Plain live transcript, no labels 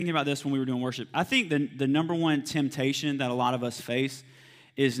thinking about this when we were doing worship. I think the number one temptation that a lot of us face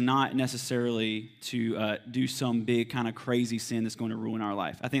is not necessarily to do some big kind of crazy sin that's going to ruin our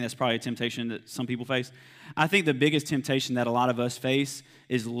life. I think that's probably a temptation that some people face. I think the biggest temptation that a lot of us face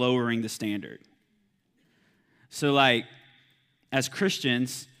is lowering the standard. So like, as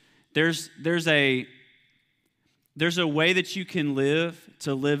Christians, there's a way that you can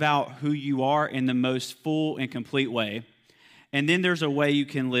live out who you are in the most full and complete way. And then there's a way you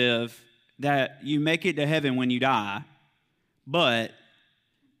can live that you make it to heaven when you die, but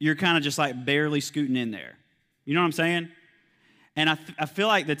you're kind of just like barely scooting in there. You know what I'm saying? And I feel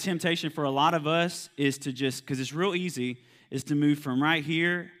like the temptation for a lot of us is to just, because it's real easy, is to move from right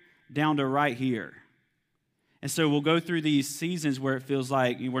here down to right here. And so we'll go through these seasons where it feels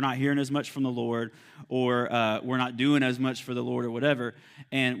like we're not hearing as much from the Lord, or we're not doing as much for the Lord, or whatever.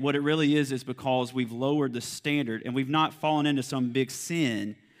 And what it really is because we've lowered the standard, and we've not fallen into some big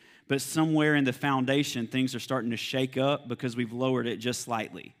sin, but somewhere in the foundation, things are starting to shake up because we've lowered it just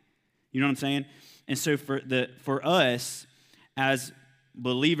slightly. You know what I'm saying? And so for us, as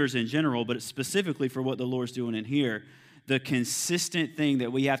believers in general, but specifically for what the Lord's doing in here, the consistent thing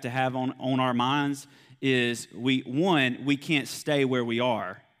that we have to have on our minds is we can't stay where we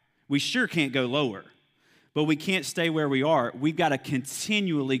are. We sure can't go lower, but we can't stay where we are. We've got to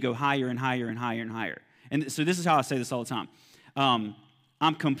continually go higher and higher and higher and higher. And so this is how I say this all the time.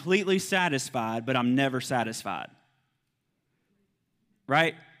 I'm completely satisfied, but I'm never satisfied.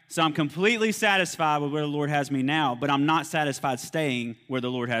 Right? So I'm completely satisfied with where the Lord has me now, but I'm not satisfied staying where the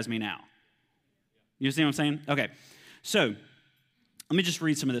Lord has me now. You see what I'm saying? Okay. So let me just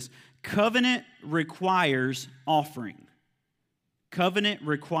read some of this. Covenant requires offering. Covenant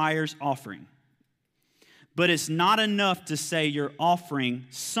requires offering. But it's not enough to say you're offering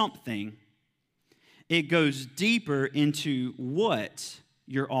something. It goes deeper into what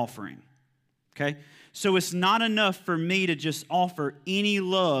you're offering. Okay? So it's not enough for me to just offer any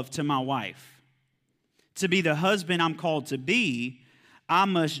love to my wife. To be the husband I'm called to be, I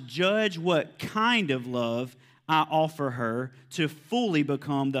must judge what kind of love I offer her to fully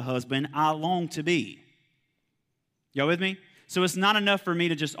become the husband I long to be. Y'all with me? So it's not enough for me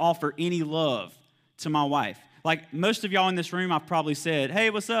to just offer any love to my wife. Like most of y'all in this room, I've probably said, hey,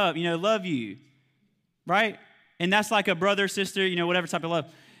 what's up? Love you. Right? And that's like a brother, sister, whatever type of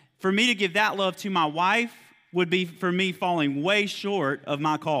love. For me to give that love to my wife would be for me falling way short of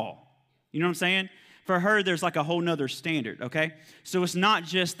my call. You know what I'm saying? For her, there's like a whole nother standard, okay? So it's not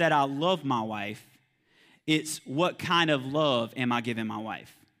just that I love my wife. It's what kind of love am I giving my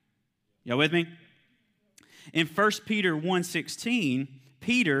wife? Y'all with me? In 1 Peter 1:16,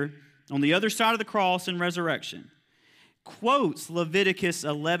 Peter, on the other side of the cross and resurrection, quotes Leviticus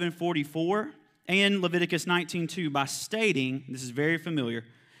 11:44 and Leviticus 19:2 by stating, this is very familiar,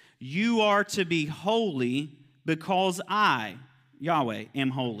 you are to be holy because I, Yahweh,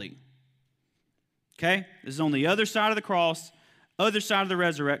 am holy. Okay? This is on the other side of the cross, other side of the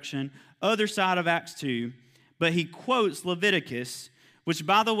resurrection, other side of Acts 2, but he quotes Leviticus, which,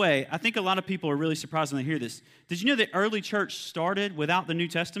 by the way, I think a lot of people are really surprised when they hear this. Did you know the early church started without the New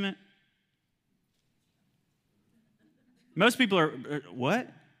Testament? Most people are, what?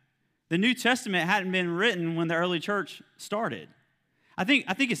 The New Testament hadn't been written when the early church started. I think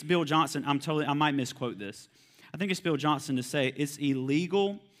it's Bill Johnson. I might misquote this. I think it's Bill Johnson to say it's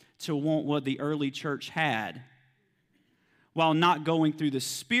illegal to want what the early church had while not going through the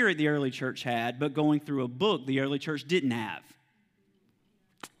spirit the early church had, but going through a book the early church didn't have.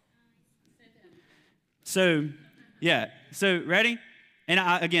 So, yeah. So, ready? And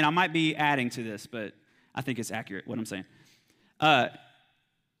I might be adding to this, but I think it's accurate what I'm saying.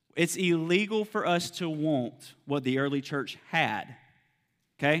 It's illegal for us to want what the early church had,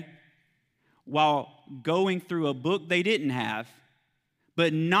 okay? While going through a book they didn't have,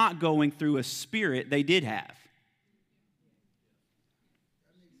 but not going through a spirit they did have.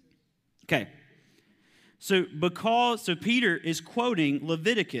 Okay. So Peter is quoting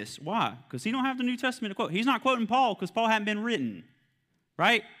Leviticus. Why? Because he don't have the New Testament to quote. He's not quoting Paul because Paul hadn't been written,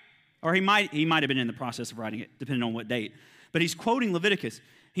 right? Or he might have been in the process of writing it, depending on what date. But he's quoting Leviticus.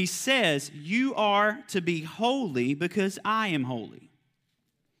 He says, you are to be holy because I am holy.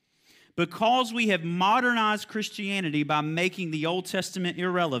 Because we have modernized Christianity by making the Old Testament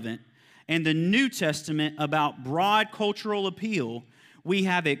irrelevant and the New Testament about broad cultural appeal, we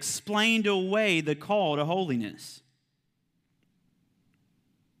have explained away the call to holiness.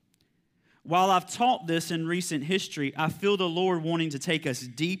 While I've taught this in recent history, I feel the Lord wanting to take us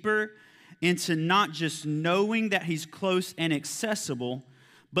deeper into not just knowing that He's close and accessible,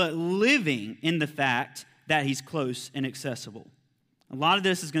 but living in the fact that He's close and accessible. A lot of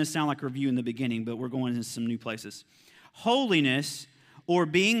this is going to sound like a review in the beginning, but we're going into some new places. Holiness, or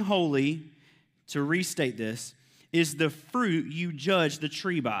being holy, to restate this, is the fruit you judge the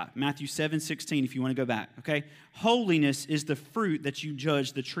tree by. Matthew 7:16, if you want to go back, okay? Holiness is the fruit that you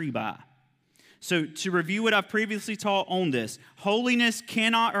judge the tree by. So to review what I've previously taught on this, holiness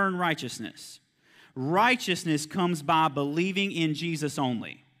cannot earn righteousness. Righteousness comes by believing in Jesus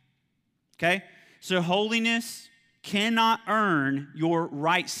only, okay? So holiness cannot earn your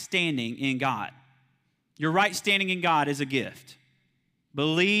right standing in God. Your right standing in God is a gift.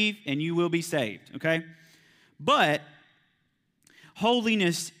 Believe and you will be saved, okay? But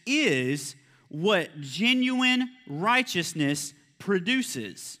holiness is what genuine righteousness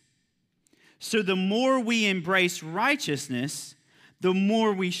produces. So the more we embrace righteousness, the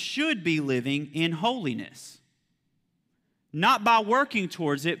more we should be living in holiness. Not by working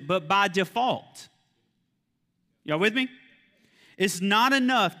towards it, but by default. Y'all with me? It's not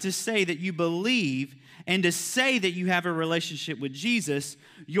enough to say that you believe and to say that you have a relationship with Jesus.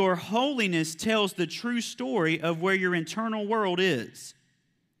 Your holiness tells the true story of where your internal world is.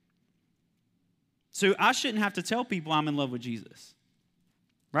 So I shouldn't have to tell people I'm in love with Jesus,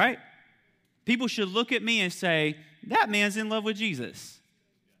 right? People should look at me and say, that man's in love with Jesus.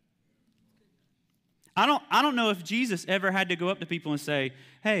 I don't know if Jesus ever had to go up to people and say,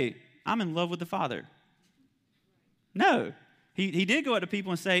 hey, I'm in love with the Father. No. He did go up to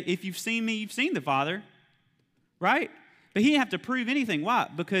people and say, if you've seen me, you've seen the Father, right? But he didn't have to prove anything. Why?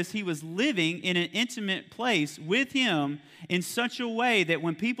 Because he was living in an intimate place with him in such a way that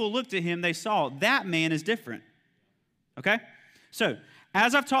when people looked at him, they saw that man is different. Okay? So,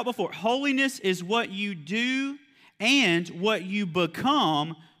 as I've taught before, holiness is what you do and what you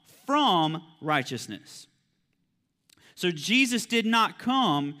become from righteousness. So Jesus did not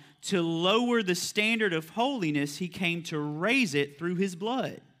come to lower the standard of holiness. He came to raise it through his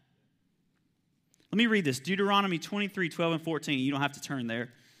blood. Let me read this. Deuteronomy 23, 12, and 14. You don't have to turn there.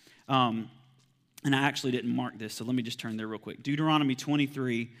 And I actually didn't mark this, so let me just turn there real quick. Deuteronomy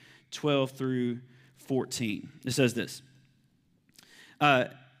 23, 12 through 14. It says this.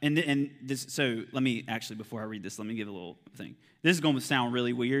 So let me actually, before I read this, let me give a little thing. This is going to sound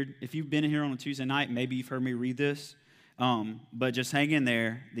really weird. If you've been here on a Tuesday night, maybe you've heard me read this. But just hang in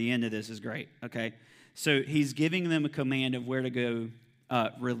there. The end of this is great, okay? So he's giving them a command of where to go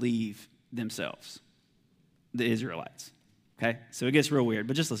relieve themselves, the Israelites, okay? So it gets real weird,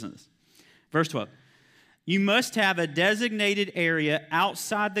 but just listen to this. Verse 12. You must have a designated area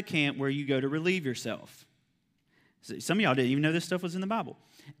outside the camp where you go to relieve yourself. So some of y'all didn't even know this stuff was in the Bible.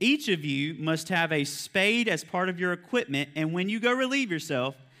 Each of you must have a spade as part of your equipment, and when you go relieve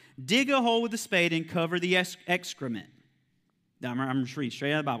yourself, dig a hole with the spade and cover the excrement. Now, I'm just reading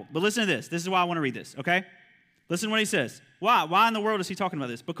straight out of the Bible. But listen to this. This is why I want to read this, okay? Listen to what he says. Why? Why in the world is he talking about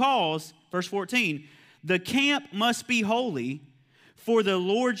this? Because, verse 14, the camp must be holy, for the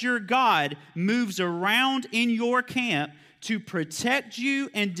Lord your God moves around in your camp to protect you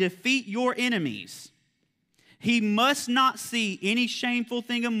and defeat your enemies. He must not see any shameful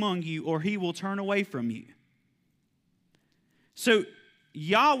thing among you, or he will turn away from you. So,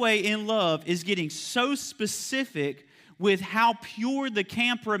 Yahweh in love is getting so specific with how pure the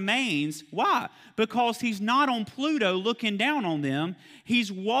camp remains. Why? Because he's not on Pluto looking down on them.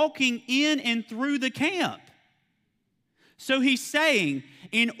 He's walking in and through the camp. So he's saying,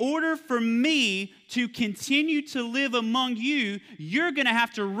 in order for me to continue to live among you, you're going to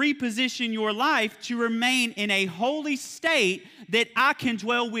have to reposition your life to remain in a holy state that I can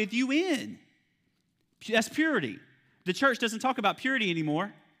dwell with you in. That's purity. The church doesn't talk about purity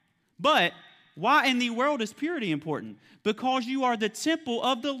anymore. But why in the world is purity important? Because you are the temple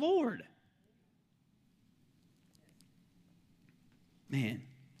of the Lord. Man,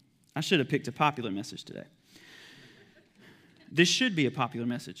 I should have picked a popular message today. This should be a popular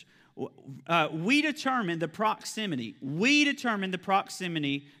message. We determine the proximity. We determine the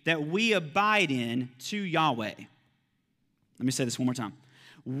proximity that we abide in to Yahweh. Let me say this one more time.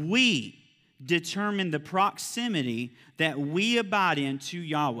 We determine the proximity that we abide in to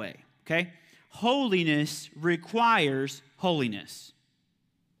Yahweh. Okay? Holiness requires holiness.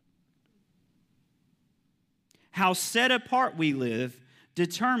 How set apart we live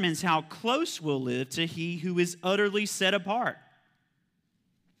determines how close we'll live to He who is utterly set apart.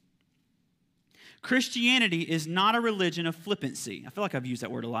 Christianity is not a religion of flippancy. I feel like I've used that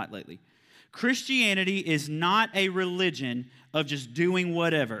word a lot lately. Christianity is not a religion of just doing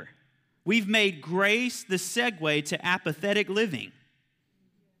whatever. We've made grace the segue to apathetic living.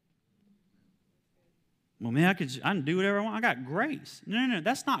 Well, man, I can do whatever I want. I got grace. No,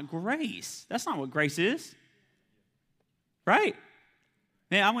 that's not grace. That's not what grace is. Right?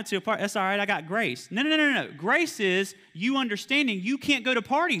 Man, I went to a party. That's all right. I got grace. No. Grace is you understanding you can't go to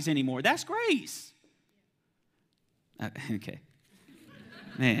parties anymore. That's grace. Okay.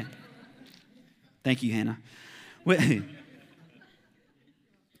 Man. Thank you, Hannah.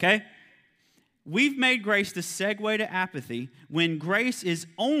 Okay? We've made grace the segue to apathy when grace is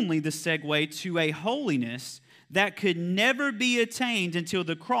only the segue to a holiness that could never be attained until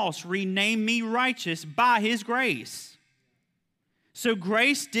the cross renamed me righteous by his grace. So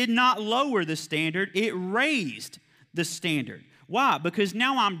grace did not lower the standard, it raised the standard. Why? Because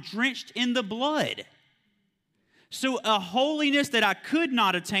now I'm drenched in the blood. So a holiness that I could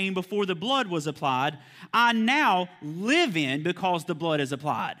not attain before the blood was applied, I now live in because the blood is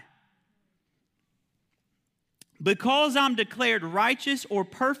applied. Because I'm declared righteous or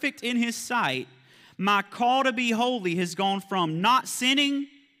perfect in his sight, my call to be holy has gone from not sinning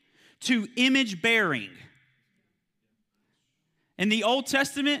to image bearing. In the Old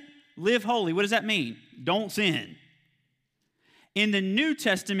Testament, live holy. What does that mean? Don't sin. In the New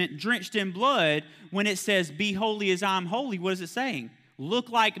Testament, drenched in blood, when it says, be holy as I'm holy, what is it saying? Look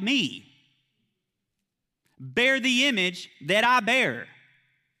like me. Bear the image that I bear.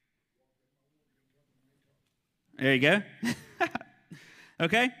 There you go.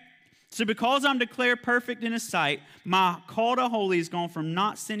 Okay? So because I'm declared perfect in his sight, my call to holy has gone from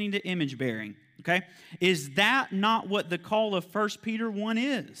not sinning to image bearing. Okay? Is that not what the call of 1 Peter 1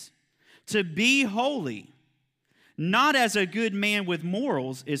 is? To be holy, not as a good man with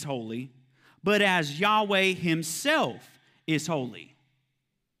morals is holy, but as Yahweh himself is holy.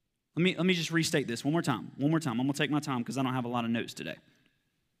 Let me just restate this one more time. I'm going to take my time because I don't have a lot of notes today.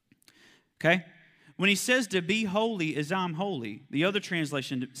 Okay? When he says to be holy as I'm holy, the other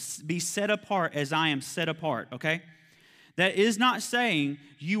translation, to be set apart as I am set apart, okay? That is not saying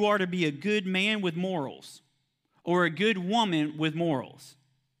you are to be a good man with morals or a good woman with morals.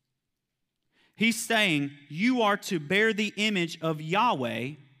 He's saying you are to bear the image of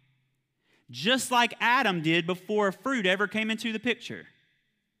Yahweh just like Adam did before a fruit ever came into the picture.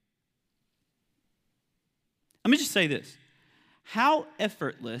 Let me just say this. How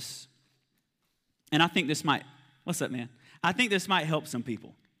effortless, and I think this might, what's up, man? I think this might help some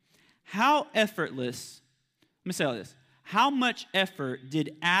people. How effortless, let me say all this. How much effort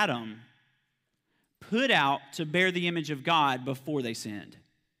did Adam put out to bear the image of God before they sinned?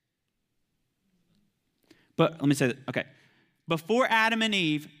 But let me say that, okay. Before Adam and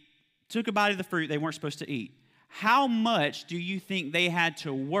Eve took a bite of the fruit they weren't supposed to eat, how much do you think they had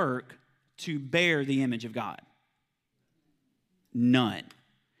to work to bear the image of God? None.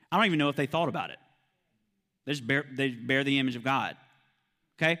 I don't even know if they thought about it. They bear the image of God.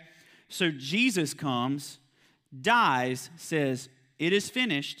 Okay? So Jesus comes, dies, says, it is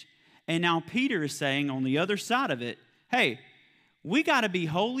finished. And now Peter is saying on the other side of it, hey, we got to be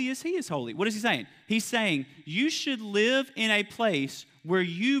holy as he is holy. What is he saying? He's saying you should live in a place where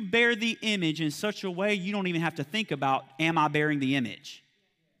you bear the image in such a way you don't even have to think about, am I bearing the image?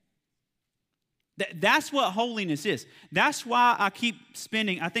 That's what holiness is. That's why I keep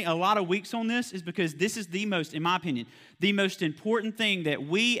spending, I think, a lot of weeks on this is because this is the most, in my opinion, the most important thing that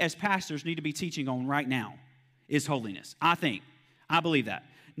we as pastors need to be teaching on right now is holiness. I believe that.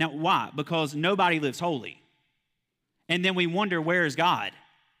 Now, why? Because nobody lives holy. And then we wonder, where is God?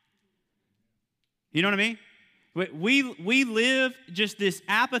 You know what I mean? We live just this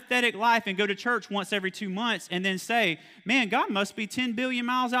apathetic life and go to church once every 2 months and then say, man, God must be 10 billion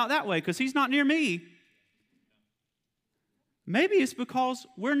miles out that way because he's not near me. Maybe it's because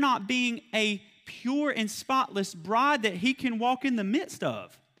we're not being a pure and spotless bride that he can walk in the midst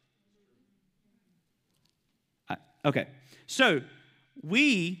of. Okay, so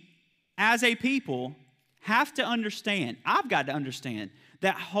we as a people have to understand, I've got to understand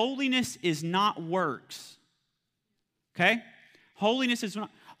that holiness is not works. Okay? Holiness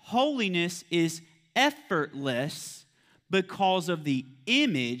is effortless because of the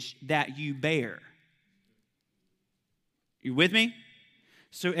image that you bear. You with me?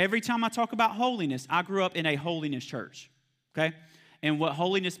 So every time I talk about holiness, I grew up in a holiness church. Okay? And what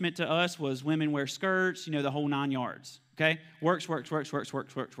holiness meant to us was women wear skirts, the whole 9 yards. Okay? Works.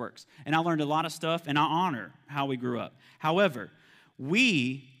 And I learned a lot of stuff, and I honor how we grew up. However,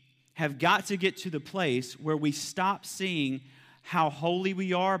 we have got to get to the place where we stop seeing how holy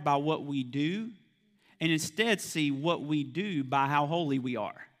we are by what we do and instead see what we do by how holy we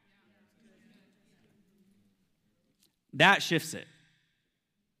are. That shifts it.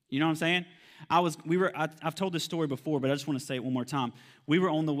 You know what I'm saying? I've told this story before, but I just want to say it one more time. We were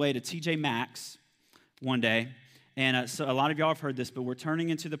on the way to TJ Maxx one day, And so a lot of y'all have heard this, but we're turning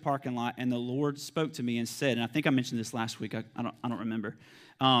into the parking lot, and the Lord spoke to me and said, and I think I mentioned this last week. I don't remember.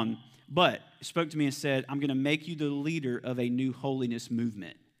 But spoke to me and said, I'm going to make you the leader of a new holiness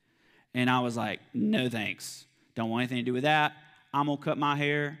movement. And I was like, no thanks. Don't want anything to do with that. I'm going to cut my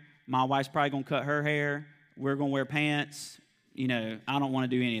hair. My wife's probably going to cut her hair. We're going to wear pants. I don't want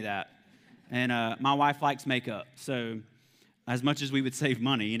to do any of that. And my wife likes makeup. So as much as we would save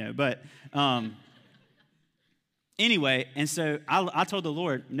money, but anyway, and so I told the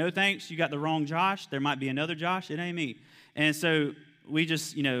Lord, no thanks, you got the wrong Josh. There might be another Josh. It ain't me. And so we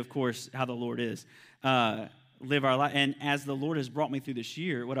just, of course, how the Lord is, live our life. And as the Lord has brought me through this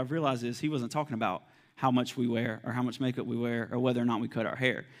year, what I've realized is he wasn't talking about how much we wear or how much makeup we wear or whether or not we cut our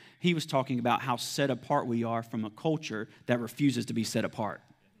hair. He was talking about how set apart we are from a culture that refuses to be set apart.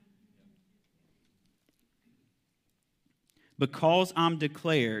 Because I'm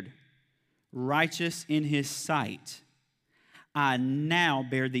declared righteous in his sight, I now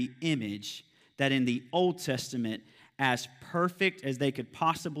bear the image that in the Old Testament, as perfect as they could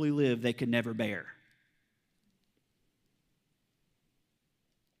possibly live, they could never bear.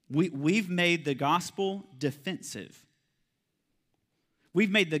 We've made the gospel defensive. We've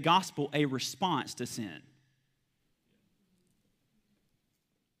made the gospel a response to sin.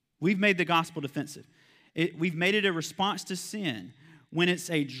 We've made the gospel defensive. We've made it a response to sin when it's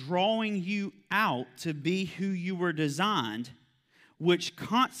a drawing you out to be who you were designed, which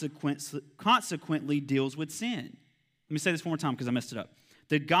consequently deals with sin. Let me say this one more time because I messed it up.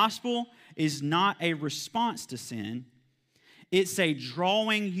 The gospel is not a response to sin. It's a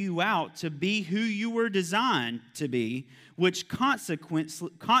drawing you out to be who you were designed to be, which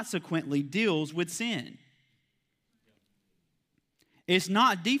consequently deals with sin. It's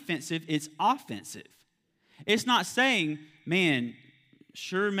not defensive, it's offensive. It's not saying, man,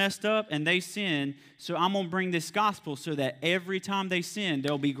 sure messed up and they sin, so I'm going to bring this gospel so that every time they sin,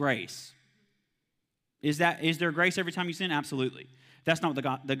 there'll be grace. Is there grace every time you sin? Absolutely. That's not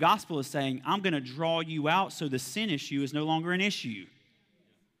what the gospel is saying. I'm going to draw you out so the sin issue is no longer an issue.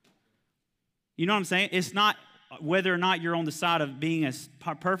 You know what I'm saying? It's not whether or not you're on the side of being as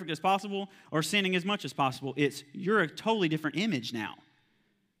perfect as possible or sinning as much as possible. It's you're a totally different image now.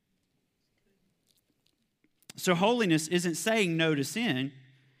 So holiness isn't saying no to sin.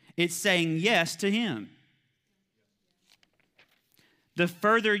 It's saying yes to him. The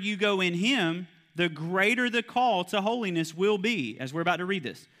further you go in him, the greater the call to holiness will be, as we're about to read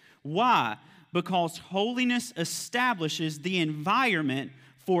this. Why? Because holiness establishes the environment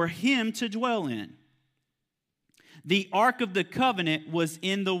for him to dwell in. The Ark of the Covenant was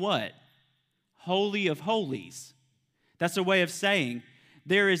in the what? Holy of Holies. That's a way of saying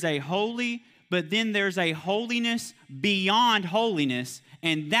there is a holy, but then there's a holiness beyond holiness,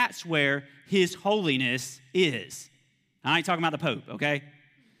 and that's where his holiness is. I ain't talking about the Pope, okay?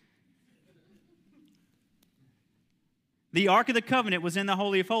 The Ark of the Covenant was in the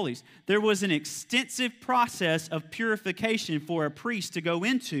Holy of Holies. There was an extensive process of purification for a priest to go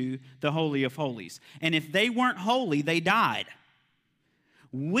into the Holy of Holies. And if they weren't holy, they died.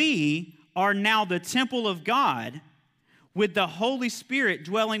 We are now the temple of God with the Holy Spirit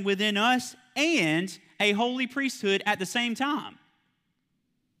dwelling within us and a holy priesthood at the same time.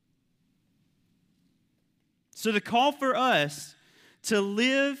 So the call for us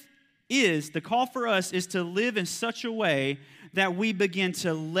is to live in such a way that we begin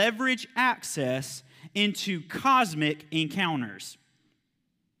to leverage access into cosmic encounters.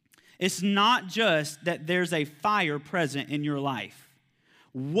 It's not just that there's a fire present in your life.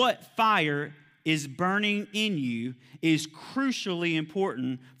 What fire is burning in you is crucially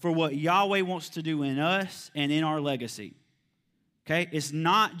important for what Yahweh wants to do in us and in our legacy. Okay? It's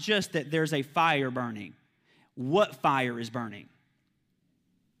not just that there's a fire burning. What fire is burning?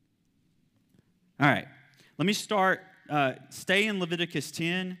 All right, let me start, stay in Leviticus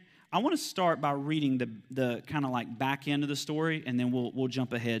 10. I want to start by reading the kind of like back end of the story, and then we'll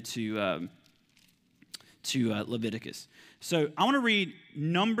jump ahead to Leviticus. So I want to read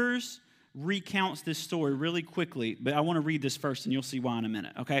Numbers recounts this story really quickly, but I want to read this first, and you'll see why in a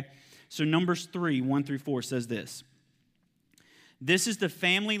minute, okay? So Numbers 3, 1-4 says this. This is the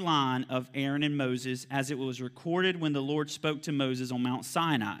family line of Aaron and Moses as it was recorded when the Lord spoke to Moses on Mount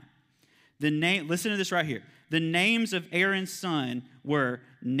Sinai. Listen to this right here. The names of Aaron's son were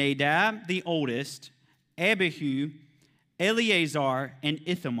Nadab, the oldest, Abihu, Eleazar, and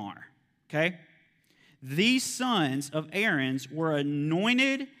Ithamar. Okay? These sons of Aaron's were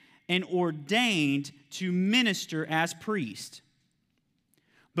anointed and ordained to minister as priests.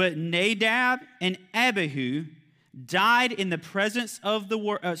 But Nadab and Abihu, died in the presence of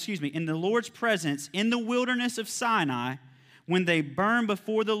in the Lord's presence in the wilderness of Sinai when they burned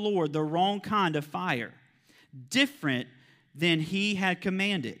before the Lord the wrong kind of fire, different than he had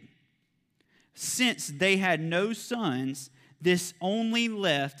commanded. Since they had no sons, this only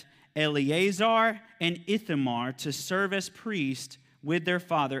left Eleazar and Ithamar to serve as priests with their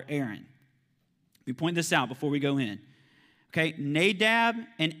father Aaron. We point this out before we go in. Okay, Nadab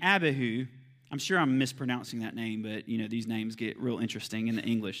and Abihu. I'm sure I'm mispronouncing that name, but these names get real interesting in the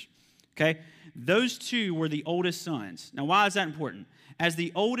English. Okay, those two were the oldest sons. Now, why is that important? As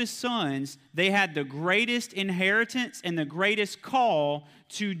the oldest sons, they had the greatest inheritance and the greatest call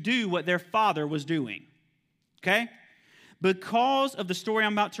to do what their father was doing. Okay? Because of the story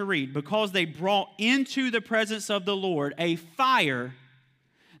I'm about to read, because they brought into the presence of the Lord a fire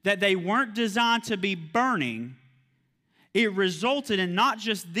that they weren't designed to be burning, it resulted in not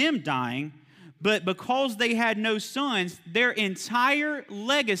just them dying, but because they had no sons, their entire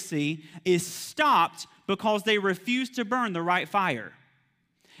legacy is stopped because they refused to burn the right fire.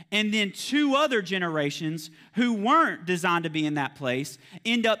 And then two other generations who weren't designed to be in that place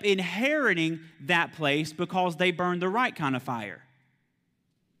end up inheriting that place because they burned the right kind of fire.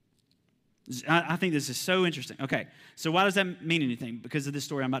 I think this is so interesting. Okay, so why does that mean anything? Because of this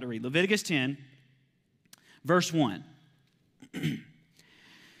story I'm about to read. Leviticus 10, verse 1.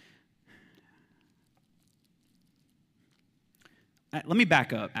 Let me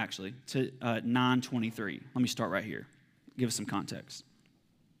back up, actually, to 9:23. Let me start right here. Give us some context.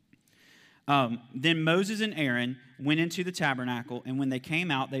 Then Moses and Aaron went into the tabernacle, and when they came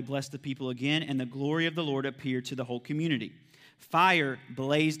out, they blessed the people again, and the glory of the Lord appeared to the whole community. Fire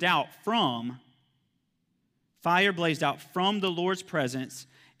blazed out from the Lord's presence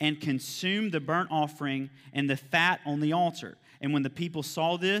and consumed the burnt offering and the fat on the altar. And when the people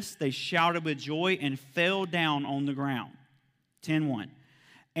saw this, they shouted with joy and fell down on the ground. 10:1.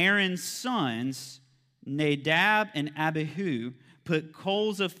 Aaron's sons, Nadab and Abihu, put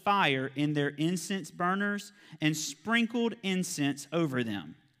coals of fire in their incense burners and sprinkled incense over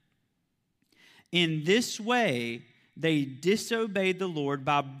them. In this way, they disobeyed the Lord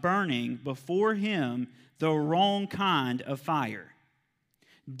by burning before him the wrong kind of fire,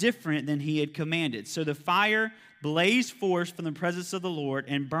 different than he had commanded. So the fire blazed forth from the presence of the Lord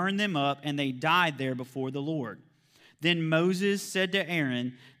and burned them up, and they died there before the Lord. Then Moses said to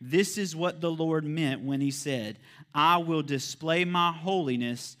Aaron, "This is what the Lord meant when he said, 'I will display my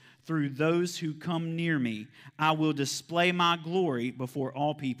holiness through those who come near me. I will display my glory before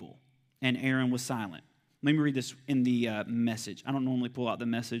all people.'" And Aaron was silent. Let me read this in the Message. I don't normally pull out the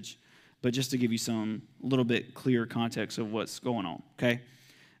Message, but just to give you some little bit clearer context of what's going on, okay?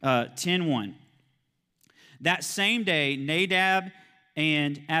 10:1. That same day, Nadab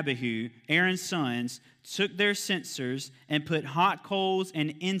and Abihu, Aaron's sons, took their censers and put hot coals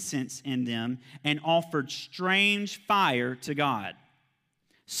and incense in them and offered strange fire to God,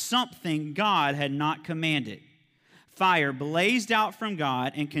 something God had not commanded. Fire blazed out from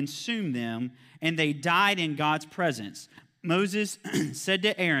God and consumed them, and they died in God's presence. Moses said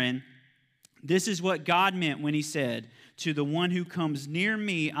to Aaron, "This is what God meant when he said, 'To the one who comes near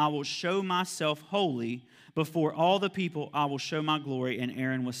me, I will show myself holy. Before all the people, I will show my glory.'" And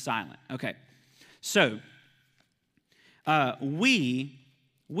Aaron was silent. Okay, so we,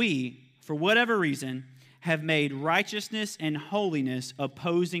 for whatever reason, have made righteousness and holiness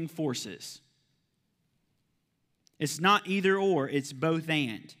opposing forces. It's not either or, it's both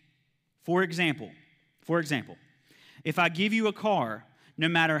and. For example, if I give you a car, no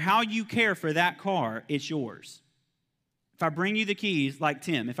matter how you care for that car, it's yours. If I bring you the keys, like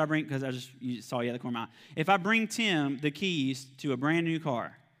Tim, because you saw you at the corner of my eye. If I bring Tim the keys to a brand new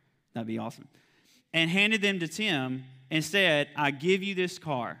car, that'd be awesome, and handed them to Tim and said, "I give you this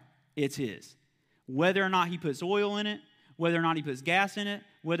car," it's his. Whether or not he puts oil in it, whether or not he puts gas in it,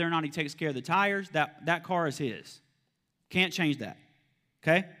 whether or not he takes care of the tires, that car is his. Can't change that,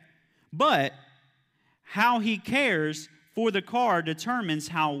 okay? But how he cares for the car determines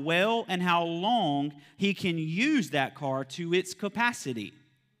how well and how long he can use that car to its capacity,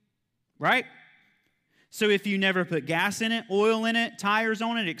 right? So if you never put gas in it, oil in it, tires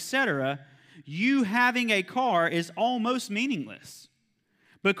on it, etc., you having a car is almost meaningless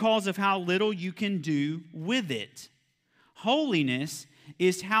because of how little you can do with it. Holiness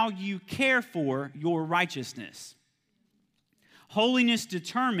is how you care for your righteousness. Holiness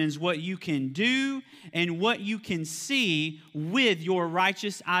determines what you can do and what you can see with your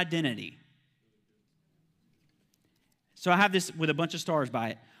righteous identity. So I have this with a bunch of stars by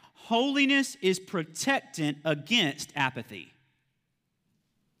it. Holiness is protectant against apathy.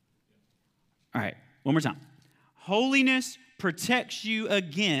 All right, one more time. Holiness protects you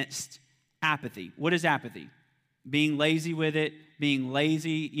against apathy. What is apathy? Being lazy with it, being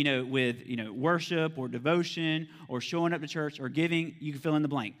lazy, with, worship or devotion or showing up to church or giving. You can fill in the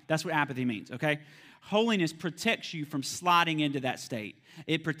blank. That's what apathy means, okay? Holiness protects you from sliding into that state.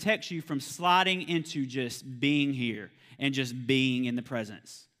 It protects you from sliding into just being here and just being in the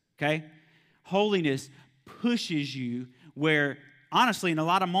presence, okay? Holiness pushes you where, honestly, in a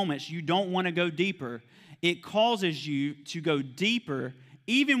lot of moments, you don't want to go deeper. It causes you to go deeper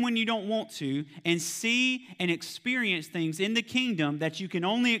even when you don't want to, and see and experience things in the kingdom that you can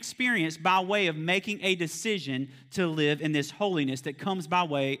only experience by way of making a decision to live in this holiness that comes by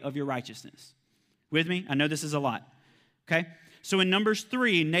way of your righteousness. With me? I know this is a lot, okay? So in Numbers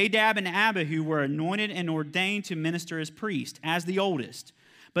 3, Nadab and Abihu were anointed and ordained to minister as priests, as the oldest.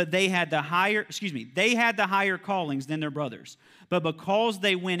 But they had the higher callings than their brothers. But because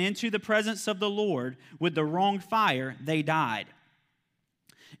they went into the presence of the Lord with the wrong fire, they died.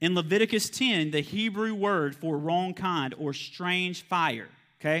 In Leviticus 10, the Hebrew word for wrong kind or strange fire,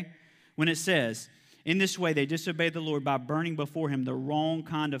 okay? When it says, in this way they disobeyed the Lord by burning before him the wrong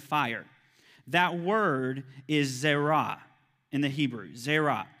kind of fire. That word is zerah in the Hebrew,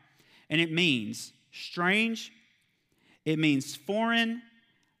 zerah. And it means strange, it means foreign,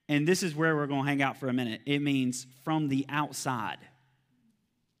 and this is where we're going to hang out for a minute. It means from the outside.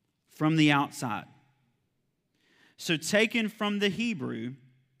 From the outside. So taken from the Hebrew,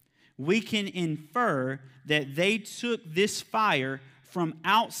 we can infer that they took this fire from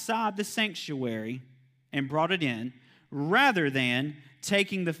outside the sanctuary and brought it in, rather than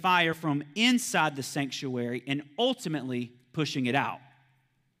taking the fire from inside the sanctuary and ultimately pushing it out.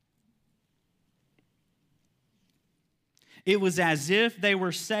 It was as if they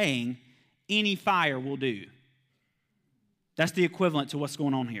were saying, any fire will do. That's the equivalent to what's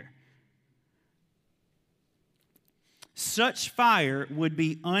going on here. Such fire would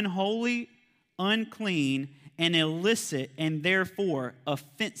be unholy, unclean, and illicit, and therefore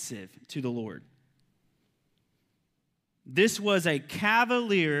offensive to the Lord. This was a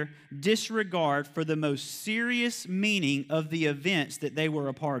cavalier disregard for the most serious meaning of the events that they were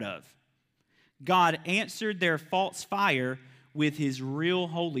a part of. God answered their false fire with his real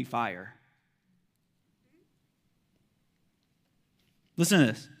holy fire. Listen to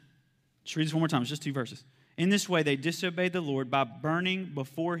this. Just read this one more time. It's just 2 verses. In this way, they disobeyed the Lord by burning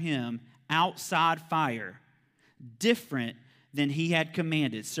before him outside fire, different than he had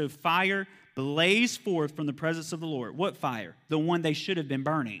commanded. So fire blazed forth from the presence of the Lord. What fire? The one they should have been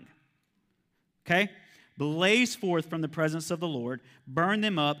burning. Okay? Blazed forth from the presence of the Lord, burned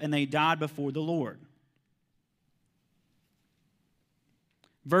them up, and they died before the Lord.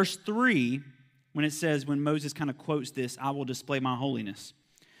 Verse 3, when it says, when Moses kind of quotes this, I will display my holiness.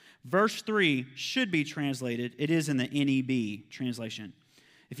 Verse 3 should be translated, it is in the NEB translation.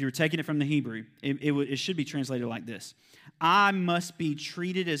 If you were taking it from the Hebrew, it should be translated like this. I must be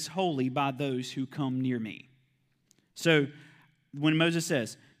treated as holy by those who come near me. So when Moses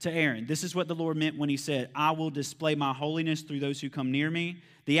says to Aaron, this is what the Lord meant when he said, I will display my holiness through those who come near me.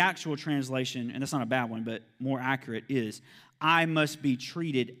 The actual translation, and that's not a bad one, but more accurate, is I must be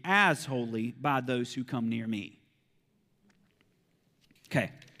treated as holy by those who come near me.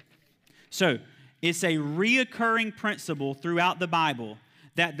 Okay. So, it's a reoccurring principle throughout the Bible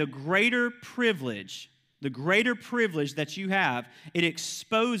that the greater privilege that you have, it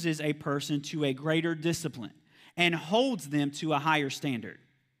exposes a person to a greater discipline and holds them to a higher standard.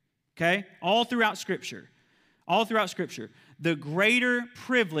 Okay? All throughout Scripture. The greater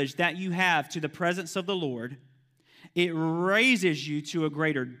privilege that you have to the presence of the Lord, it raises you to a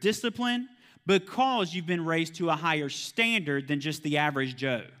greater discipline because you've been raised to a higher standard than just the average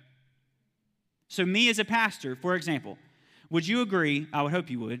Joe. So me as a pastor, for example, would you agree, I would hope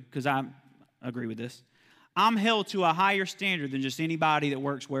you would, because I agree with this, I'm held to a higher standard than just anybody that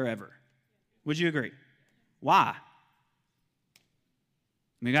works wherever. Would you agree? Why?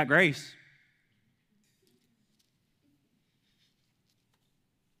 We got grace.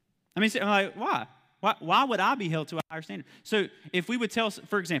 I mean, like, why? Why would I be held to a higher standard? So if we would tell,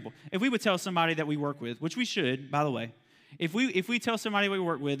 for example, if we would tell somebody that we work with, which we should, by the way, if we tell somebody we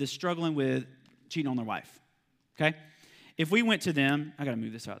work with is struggling with cheating on their wife, okay? If we went to them, I got to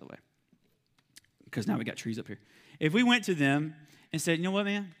move this out of the way because now we got trees up here. If we went to them and said, you know what,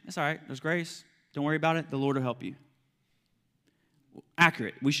 man, that's all right. There's grace. Don't worry about it. The Lord will help you.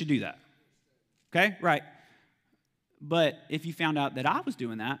 Accurate. We should do that. Okay? Right. But if you found out that I was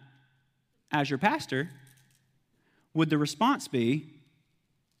doing that as your pastor, would the response be,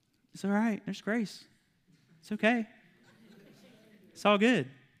 it's all right. There's grace. It's okay. It's all good.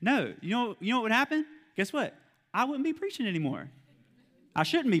 No. You know what would happen? Guess what? I wouldn't be preaching anymore. I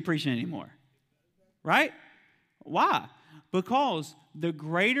shouldn't be preaching anymore. Right? Why? Because the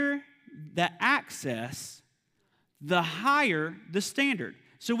greater the access, the higher the standard.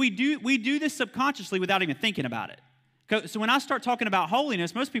 So we do this subconsciously without even thinking about it. So when I start talking about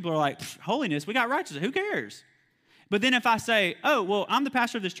holiness, most people are like, holiness, we got righteousness, who cares? But then if I say, oh, well, I'm the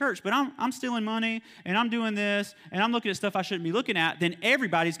pastor of this church, but I'm stealing money, and I'm doing this, and I'm looking at stuff I shouldn't be looking at, then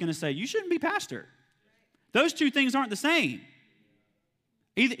everybody's going to say, you shouldn't be pastor. Those two things aren't the same.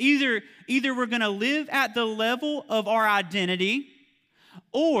 Either we're going to live at the level of our identity,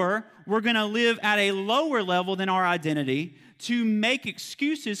 or we're going to live at a lower level than our identity to make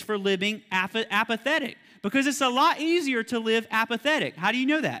excuses for living apathetic. Because it's a lot easier to live apathetic. How do you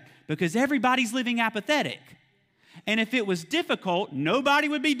know that? Because everybody's living apathetic. And if it was difficult, nobody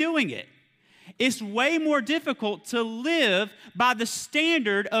would be doing it. It's way more difficult to live by the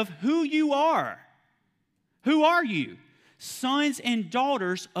standard of who you are. Who are you? Sons and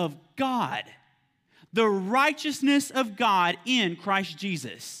daughters of God. The righteousness of God in Christ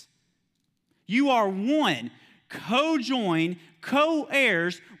Jesus. You are one, co-joined,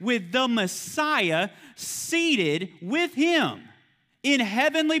 co-heirs with the Messiah, seated with him in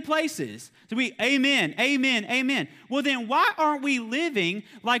heavenly places. So amen, amen, amen. Well, then why aren't we living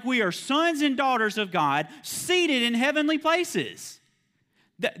like we are sons and daughters of God, seated in heavenly places?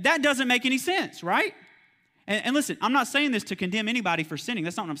 That doesn't make any sense, right? And listen, I'm not saying this to condemn anybody for sinning.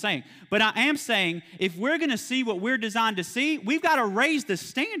 That's not what I'm saying. But I am saying if we're going to see what we're designed to see, we've got to raise the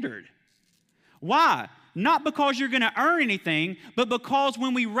standard. Why? Not because you're going to earn anything, but because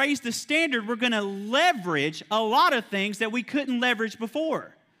when we raise the standard, we're going to leverage a lot of things that we couldn't leverage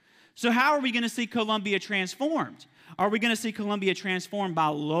before. So how are we going to see Columbia transformed? Are we going to see Columbia transformed by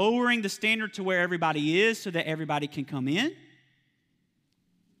lowering the standard to where everybody is so that everybody can come in?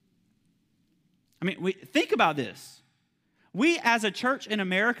 I mean, think about this. We as a church in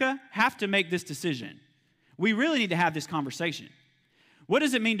America have to make this decision. We really need to have this conversation. What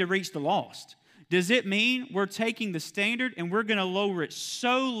does it mean to reach the lost? Does it mean we're taking the standard and we're going to lower it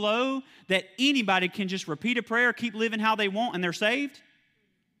so low that anybody can just repeat a prayer, keep living how they want, and they're saved?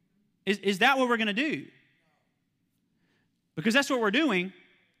 Is that what we're going to do? Because that's what we're doing.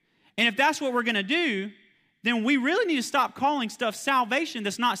 And if that's what we're going to do, then we really need to stop calling stuff salvation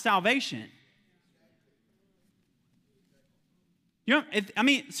that's not salvation. You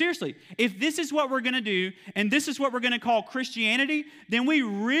know, seriously, if this is what we're going to do and this is what we're going to call Christianity, then we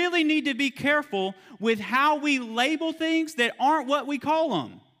really need to be careful with how we label things that aren't what we call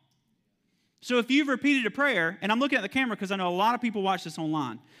them. So if you've repeated a prayer, and I'm looking at the camera because I know a lot of people watch this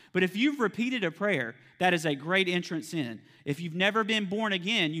online, but if you've repeated a prayer, that is a great entrance in. If you've never been born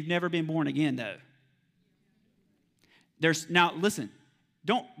again, you've never been born again, though. Now, listen,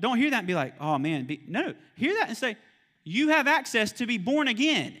 don't hear that and be like, oh, man. No, hear that and say, you have access to be born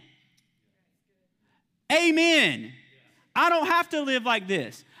again. Amen. I don't have to live like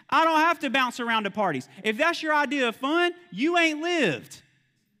this. I don't have to bounce around to parties. If that's your idea of fun, you ain't lived.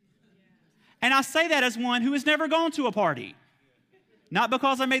 And I say that as one who has never gone to a party. Not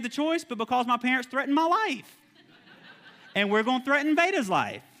because I made the choice, but because my parents threatened my life. And we're going to threaten Veda's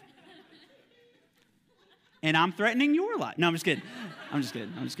life. And I'm threatening your life. No, I'm just kidding. I'm just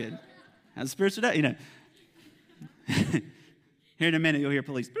kidding. As a spiritual dad, you know. Here in a minute, you'll hear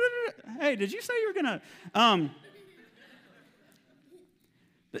police. Hey, did you say you were going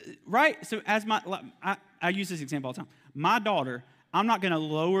to... Right? So as I use this example all the time. My daughter, I'm not going to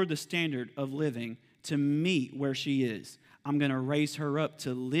lower the standard of living to meet where she is. I'm going to raise her up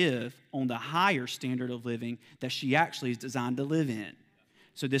to live on the higher standard of living that she actually is designed to live in.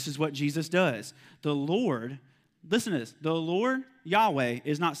 So this is what Jesus does. The Lord, listen to this, the Lord, Yahweh,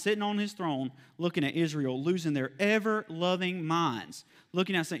 is not sitting on his throne looking at Israel, losing their ever-loving minds,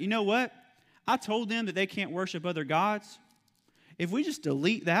 looking at saying, you know what? I told them that they can't worship other gods. If we just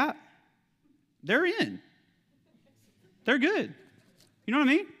delete that, they're in. They're good. You know what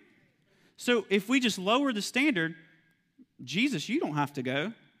I mean? So if we just lower the standard, Jesus, you don't have to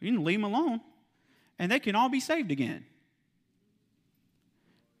go. You can leave them alone. And they can all be saved again.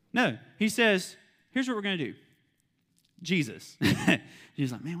 No, he says, here's what we're going to do. Jesus.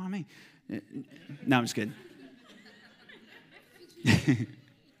 He's like, man, what do I mean? No, I'm just kidding.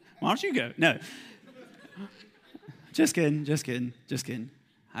 Why don't you go? No. Just kidding.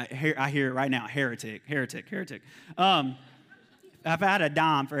 I hear it right now. Heretic. If I had a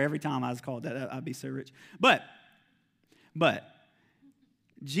dime for every time I was called that, I'd be so rich. But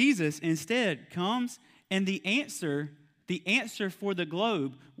Jesus instead comes, and the answer for the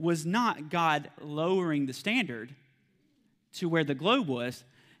globe was not God lowering the standard to where the globe was.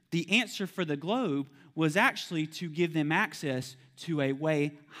 The answer for the globe was actually to give them access to a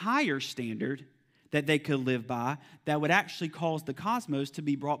way higher standard that they could live by that would actually cause the cosmos to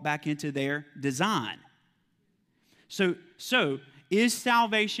be brought back into their design. So is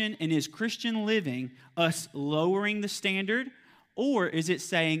salvation and is Christian living us lowering the standard? Or is it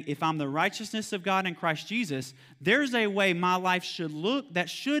saying, if I'm the righteousness of God in Christ Jesus, there's a way my life should look that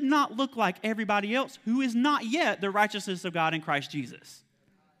should not look like everybody else who is not yet the righteousness of God in Christ Jesus?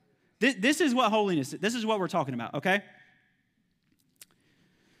 This is what holiness is. This is what we're talking about, okay?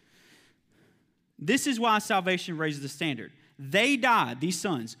 This is why salvation raises the standard. They died, these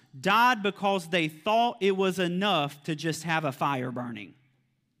sons, died because they thought it was enough to just have a fire burning.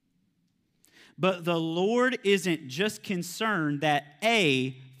 But the Lord isn't just concerned that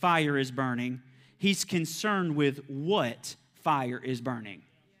a fire is burning. He's concerned with what fire is burning.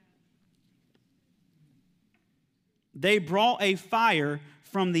 They brought a fire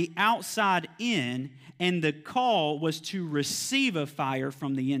from the outside in, and the call was to receive a fire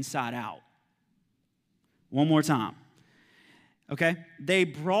from the inside out. One more time. Okay? They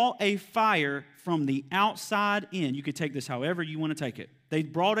brought a fire from the outside in. You could take this however you want to take it. They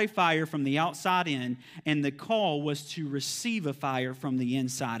brought a fire from the outside in, and the call was to receive a fire from the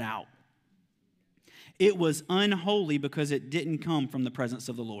inside out. It was unholy because it didn't come from the presence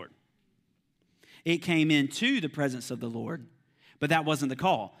of the Lord. It came into the presence of the Lord, but that wasn't the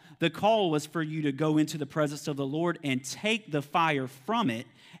call. The call was for you to go into the presence of the Lord and take the fire from it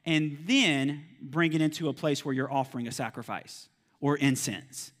and then bring it into a place where you're offering a sacrifice or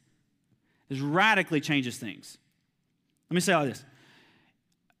incense. This radically changes things. Let me say all this.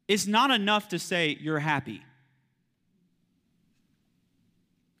 It's not enough to say you're happy.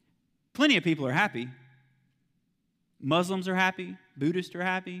 Plenty of people are happy. Muslims are happy. Buddhists are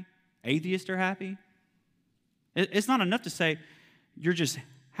happy. Atheists are happy. It's not enough to say you're just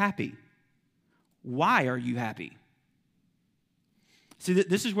happy. Why are you happy? See,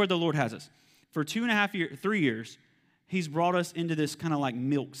 this is where the Lord has us. For 2.5 years, 3 years, He's brought us into this kind of like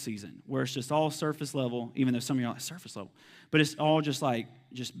milk season where it's just all surface level, even though some of you are like surface level. But it's all just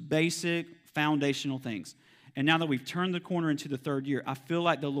basic, foundational things. And now that we've turned the corner into the 3rd year, I feel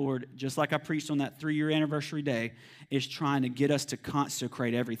like the Lord, just like I preached on that 3-year anniversary day, is trying to get us to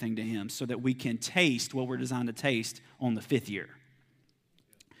consecrate everything to Him so that we can taste what we're designed to taste on the 5th year.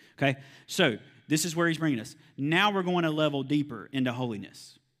 Okay? So, this is where He's bringing us. Now we're going a level deeper into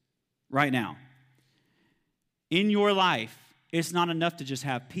holiness. Right now. In your life, it's not enough to just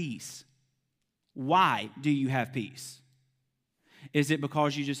have peace. Why do you have peace? Is it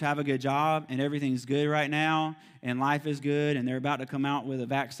because you just have a good job and everything's good right now and life is good and they're about to come out with a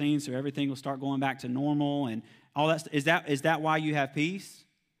vaccine so everything will start going back to normal and all that? Is that why you have peace?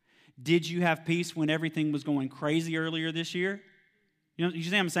 Did you have peace when everything was going crazy earlier this year? You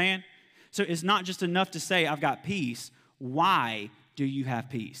see what I'm saying? So it's not just enough to say, I've got peace. Why do you have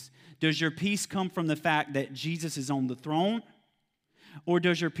peace? Does your peace come from the fact that Jesus is on the throne? Or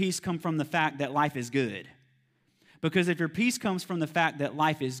does your peace come from the fact that life is good? Because if your peace comes from the fact that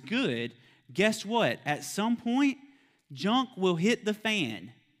life is good, guess what? At some point, junk will hit the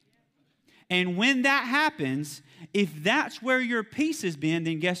fan. And when that happens, if that's where your peace has been,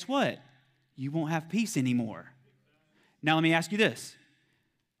 then guess what? You won't have peace anymore. Now let me ask you this.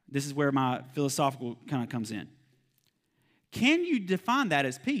 This is where my philosophical kind of comes in. Can you define that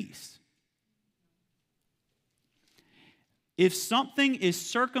as peace? If something is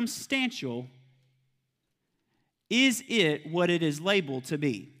circumstantial, is it what it is labeled to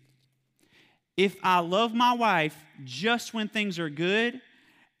be? If I love my wife just when things are good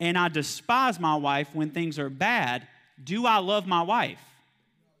and I despise my wife when things are bad, do I love my wife?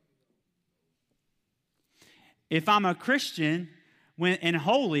 If I'm a Christian and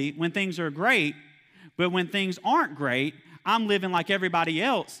holy when things are great, but when things aren't great, I'm living like everybody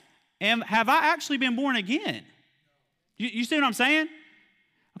else. And have I actually been born again? You see what I'm saying?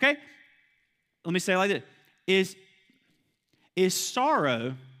 Okay? Let me say it like this. Is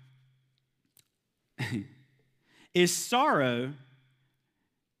sorrow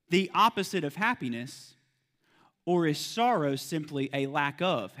the opposite of happiness, or is sorrow simply a lack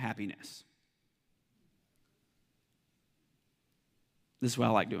of happiness? This is what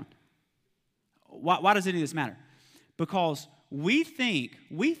I like doing. Why does any of this matter? Because we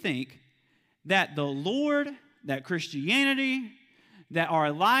think that the Lord, that Christianity, that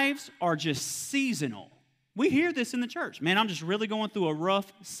our lives are just seasonal. We hear this in the church. Man, I'm just really going through a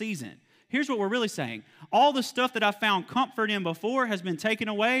rough season. Here's what we're really saying. All the stuff that I found comfort in before has been taken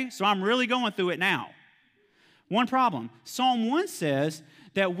away, so I'm really going through it now. One problem. Psalm 1 says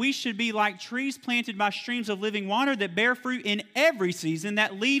that we should be like trees planted by streams of living water that bear fruit in every season,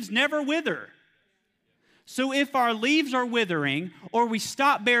 that leaves never wither. So if our leaves are withering or we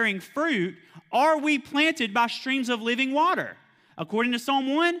stop bearing fruit, are we planted by streams of living water? According to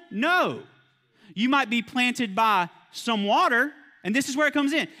Psalm 1, no. You might be planted by some water, and this is where it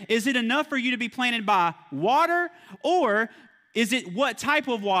comes in. Is it enough for you to be planted by water, or is it what type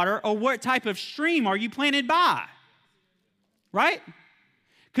of water or what type of stream are you planted by? Right?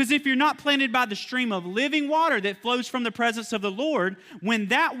 Because if you're not planted by the stream of living water that flows from the presence of the Lord, when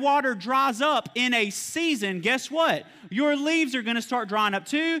that water dries up in a season, guess what? Your leaves are going to start drying up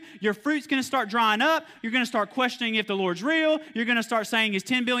too. Your fruit's going to start drying up. You're going to start questioning if the Lord's real. You're going to start saying he's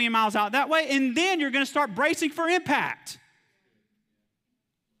 10 billion miles out that way. And then you're going to start bracing for impact.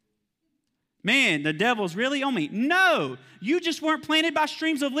 Man, the devil's really on me. No, you just weren't planted by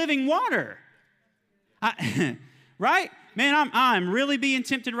streams of living water. Right? Man, I'm really being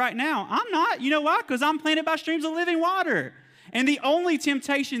tempted right now. I'm not. You know why? Because I'm planted by streams of living water. And the only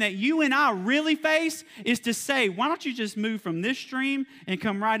temptation that you and I really face is to say, why don't you just move from this stream and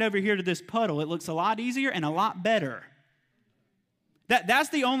come right over here to this puddle? It looks a lot easier and a lot better. That's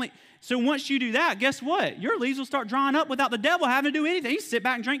the only. So once you do that, guess what? Your leaves will start drying up without the devil having to do anything. He can sit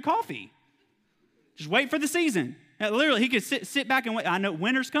back and drink coffee. Just wait for the season. Literally, he could sit back and wait. I know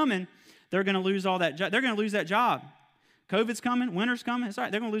winter's coming. They're going to lose all that. They're going to lose that job. COVID's coming, winter's coming, it's all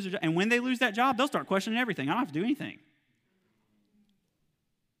right, they're going to lose their job. And when they lose that job, they'll start questioning everything. I don't have to do anything.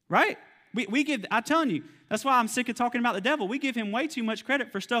 Right? We give, I'm telling you, that's why I'm sick of talking about the devil. We give him way too much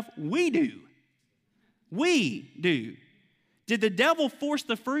credit for stuff we do. We do. Did the devil force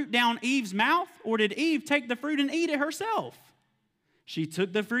the fruit down Eve's mouth, or did Eve take the fruit and eat it herself? She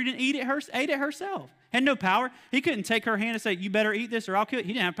took the fruit and ate it herself. Had no power. He couldn't take her hand and say, you better eat this or I'll kill you.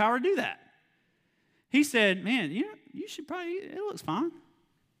 He didn't have power to do that. He said, man, you should probably eat it. It looks fine.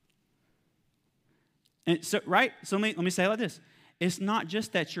 And so, right? So let me say it like this. It's not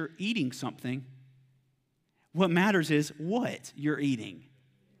just that you're eating something. What matters is what you're eating.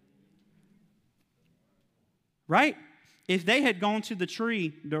 Right? If they had gone to the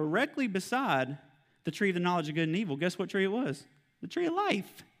tree directly beside the tree of the knowledge of good and evil, guess what tree it was? The tree of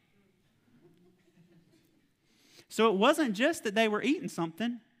life. So it wasn't just that they were eating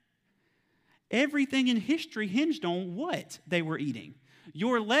something. Everything in history hinged on what they were eating.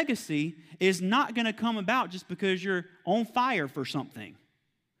 Your legacy is not going to come about just because you're on fire for something.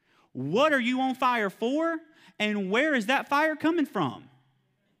 What are you on fire for, and where is that fire coming from?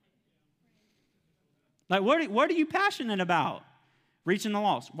 Like, what are you passionate about? Reaching the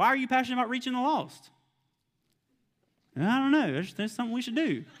lost. Why are you passionate about reaching the lost? I don't know. There's something we should do.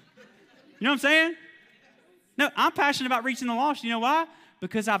 You know what I'm saying? No, I'm passionate about reaching the lost. You know why?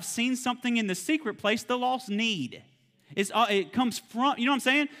 Because I've seen something in the secret place the lost need. It comes from, you know what I'm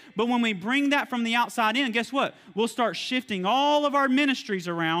saying? But when we bring that from the outside in, guess what? We'll start shifting all of our ministries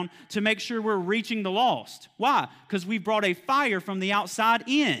around to make sure we're reaching the lost. Why? Because we brought a fire from the outside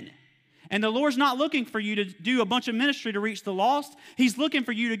in. And the Lord's not looking for you to do a bunch of ministry to reach the lost. He's looking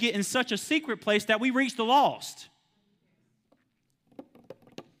for you to get in such a secret place that we reach the lost.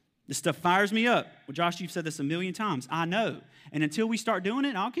 This stuff fires me up. Well, Josh, you've said this a million times. I know. And until we start doing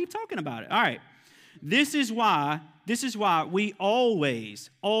it, I'll keep talking about it. All right. This is why we always,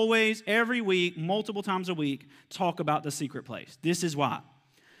 every week, multiple times a week, talk about the secret place. This is why.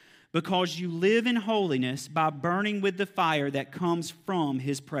 Because you live in holiness by burning with the fire that comes from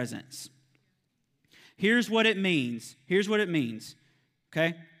his presence. Here's what it means.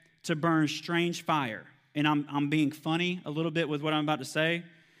 Okay? To burn strange fire. And I'm being funny a little bit with what I'm about to say,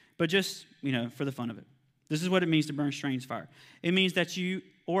 but just, for the fun of it. This is what it means to burn strange fire. It means that you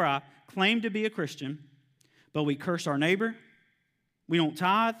or I claim to be a Christian, but we curse our neighbor. We don't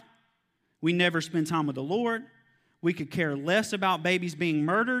tithe. We never spend time with the Lord. We could care less about babies being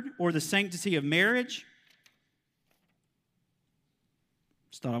murdered or the sanctity of marriage.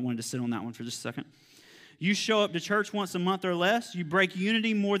 Just thought I wanted to sit on that one for just a second. You show up to church once a month or less. You break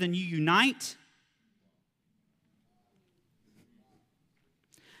unity more than you unite.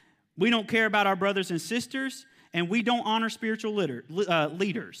 We don't care about our brothers and sisters, and we don't honor spiritual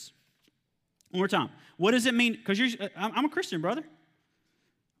leaders. One more time. What does it mean? Because I'm a Christian, brother.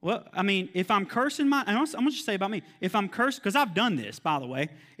 Well, I mean, if I'm cursing I'm going to just say about me. If I'm cursing, because I've done this, by the way.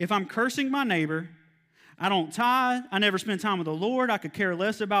 If I'm cursing my neighbor, I don't tithe, I never spend time with the Lord, I could care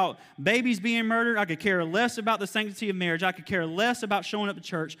less about babies being murdered, I could care less about the sanctity of marriage, I could care less about showing up to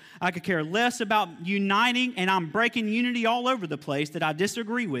church, I could care less about uniting, and I'm breaking unity all over the place that I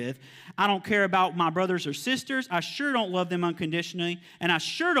disagree with. I don't care about my brothers or sisters, I sure don't love them unconditionally, and I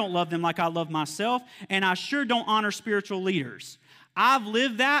sure don't love them like I love myself, and I sure don't honor spiritual leaders. I've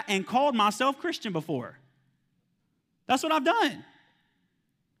lived that and called myself Christian before. That's what I've done.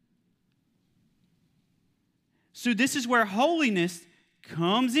 So this is where holiness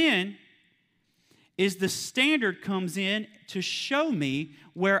comes in, is the standard comes in to show me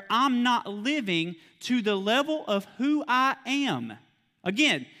where I'm not living to the level of who I am.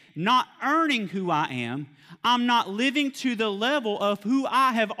 Again, not earning who I am. I'm not living to the level of who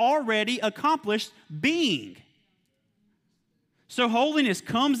I have already accomplished being. So holiness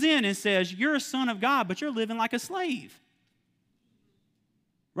comes in and says, you're a son of God, but you're living like a slave.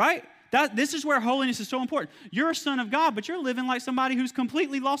 Right? This is where holiness is so important. You're a son of God, but you're living like somebody who's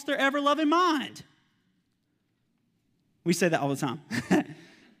completely lost their ever-loving mind. We say that all the time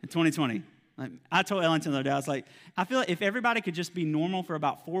in 2020. I told Ellington the other day, I was like, I feel like if everybody could just be normal for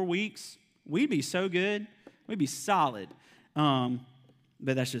about 4 weeks, we'd be so good. We'd be solid. But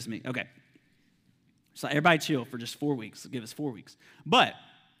that's just me. Okay. So everybody chill for just 4 weeks. Give us 4 weeks. But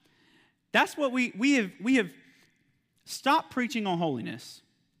that's what we have stopped preaching on holiness.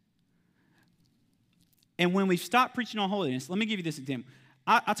 And when we've stopped preaching on holiness, let me give you this example.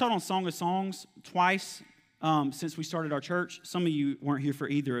 I taught on Song of Songs twice since we started our church. Some of you weren't here for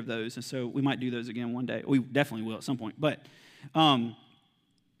either of those, and so we might do those again one day. We definitely will at some point. But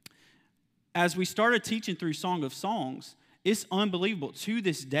as we started teaching through Song of Songs, it's unbelievable to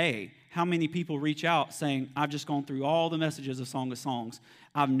this day how many people reach out saying, I've just gone through all the messages of Song of Songs.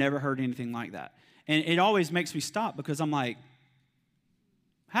 I've never heard anything like that. And it always makes me stop because I'm like,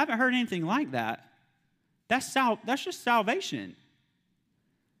 I haven't heard anything like that. That's just salvation.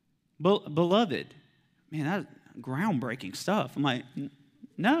 Beloved, man, that's groundbreaking stuff. I'm like,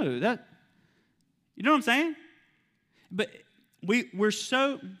 no, you know what I'm saying? But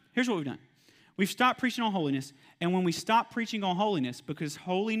here's what we've done. We've stopped preaching on holiness, and when we stop preaching on holiness, because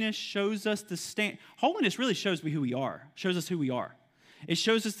holiness shows us holiness really shows me who we are, shows us who we are. It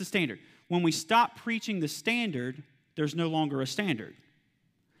shows us the standard. When we stop preaching the standard, there's no longer a standard.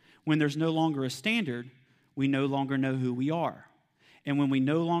 When there's no longer a standard, we no longer know who we are. And when we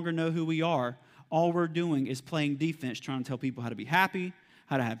no longer know who we are, all we're doing is playing defense, trying to tell people how to be happy,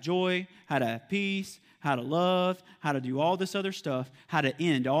 how to have joy, how to have peace, how to love, how to do all this other stuff, how to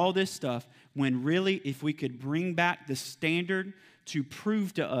end all this stuff, when really, if we could bring back the standard to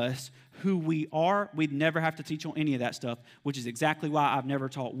prove to us who we are, we'd never have to teach on any of that stuff, which is exactly why I've never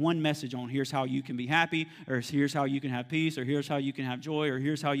taught one message on here's how you can be happy, or here's how you can have peace, or here's how you can have joy, or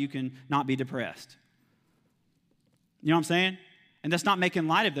here's how you can not be depressed. You know what I'm saying? And that's not making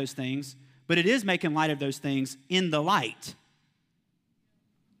light of those things, but it is making light of those things in the light.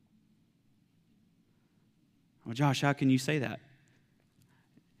 Well, Josh, how can you say that?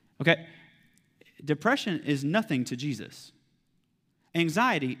 Okay, depression is nothing to Jesus.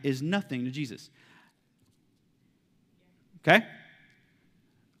 Anxiety is nothing to Jesus. Okay?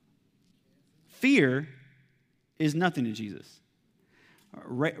 Fear is nothing to Jesus.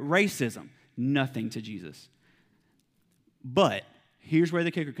 Racism, nothing to Jesus. But here's where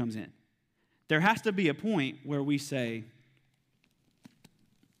the kicker comes in. There has to be a point where we say,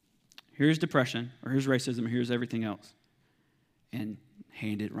 here's depression, or here's racism, or here's everything else, and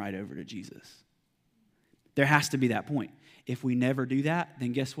hand it right over to Jesus. There has to be that point. If we never do that,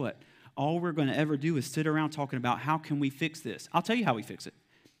 then guess what? All we're going to ever do is sit around talking about how can we fix this. I'll tell you how we fix it.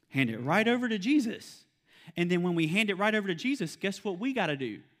 Hand it right over to Jesus. And then when we hand it right over to Jesus, guess what we got to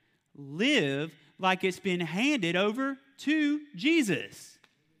do? Live like it's been handed over to Jesus.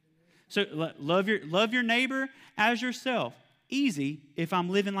 So love your neighbor as yourself. Easy if I'm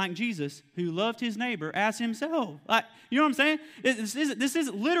living like Jesus, who loved his neighbor as himself. You know what I'm saying? This is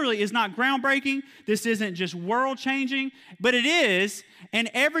literally is not groundbreaking. This isn't just world changing, but it is, and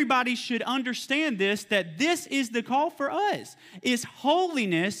everybody should understand this, that this is the call for us, is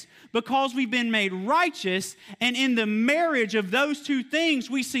holiness, because we've been made righteous, and in the marriage of those two things,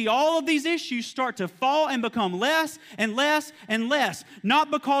 we see all of these issues start to fall and become less and less and less,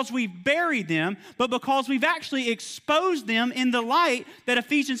 not because we've buried them, but because we've actually exposed them in the light that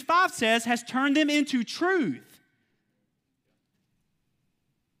Ephesians 5 says has turned them into truth.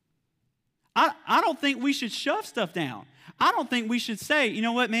 I don't think we should shove stuff down. I don't think we should say, you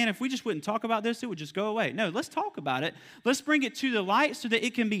know what, man, if we just wouldn't talk about this, it would just go away. No, let's talk about it. Let's bring it to the light so that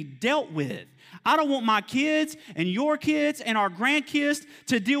it can be dealt with. I don't want my kids and your kids and our grandkids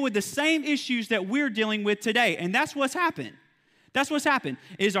to deal with the same issues that we're dealing with today. And that's what's happened. That's what's happened,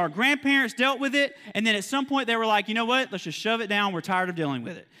 is our grandparents dealt with it, and then at some point they were like, you know what, let's just shove it down, we're tired of dealing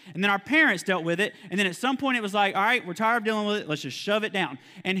with it. And then our parents dealt with it, and then at some point it was like, all right, we're tired of dealing with it, let's just shove it down.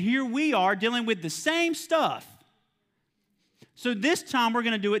 And here we are dealing with the same stuff. So this time we're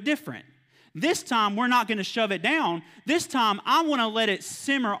going to do it different. This time, we're not going to shove it down. This time, I want to let it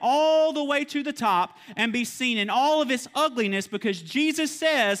simmer all the way to the top and be seen in all of its ugliness, because Jesus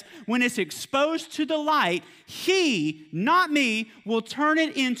says when it's exposed to the light, He, not me, will turn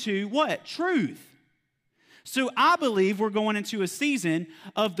it into what? Truth. So I believe we're going into a season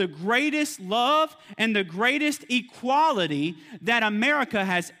of the greatest love and the greatest equality that America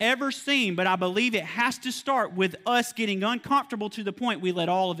has ever seen. But I believe it has to start with us getting uncomfortable to the point we let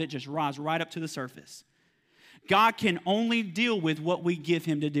all of it just rise right up to the surface. God can only deal with what we give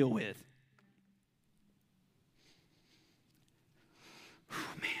Him to deal with. Whew,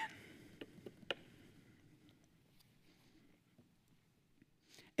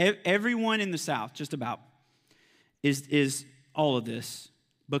 man. Everyone in the South, just about, is all of this,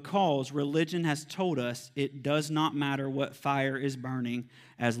 because religion has told us it does not matter what fire is burning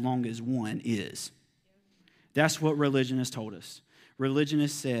as long as one is. That's what religion has told us. Religion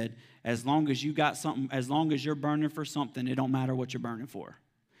has said, as long as you got something, as long as you're burning for something, it don't matter what you're burning for.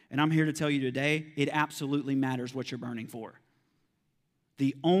 And I'm here to tell you today, it absolutely matters what you're burning for.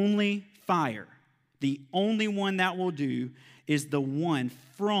 The only fire, the only one that will do, is the one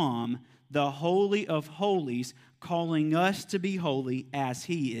from the Holy of Holies, calling us to be holy as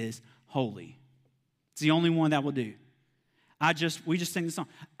He is holy. It's the only one that will do. We just sing this song.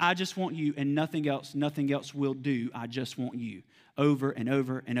 I just want you and nothing else will do. I just want you. Over and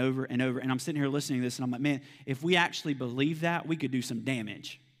over and over and over. And I'm sitting here listening to this and I'm like, man, if we actually believe that, we could do some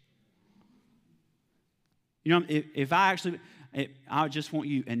damage. You know, if I just want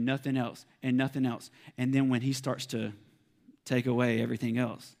you and nothing else and nothing else. And then when He starts to take away everything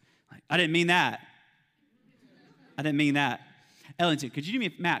else, like, I didn't mean that. I didn't mean that. Ellington, could you do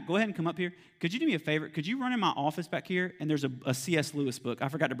me Matt, go ahead and come up here. Could you do me a favor? Could you run in my office back here? And there's a C.S. Lewis book. I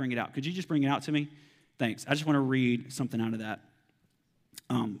forgot to bring it out. Could you just bring it out to me? Thanks. I just want to read something out of that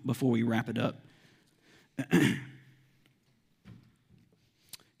before we wrap it up.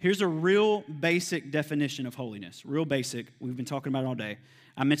 Here's a real basic definition of holiness. Real basic. We've been talking about it all day.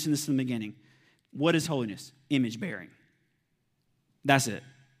 I mentioned this in the beginning. What is holiness? Image bearing. That's it.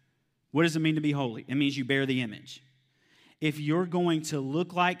 What does it mean to be holy? It means you bear the image. If you're going to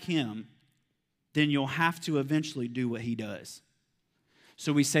look like Him, then you'll have to eventually do what He does.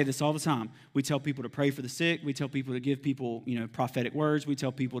 So we say this all the time. We tell people to pray for the sick. We tell people to give people, prophetic words. We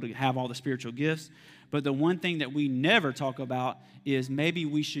tell people to have all the spiritual gifts. But the one thing that we never talk about is maybe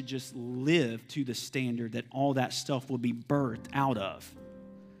we should just live to the standard that all that stuff will be birthed out of.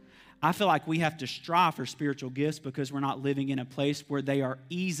 I feel like we have to strive for spiritual gifts because we're not living in a place where they are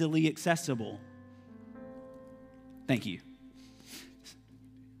easily accessible. Thank you.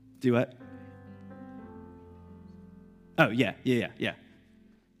 Do what? Oh, yeah.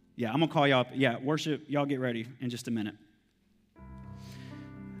 Yeah, I'm going to call y'all up. Yeah, worship, y'all get ready in just a minute.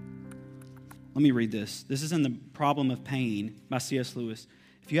 Let me read this. This is in The Problem of Pain by C.S. Lewis.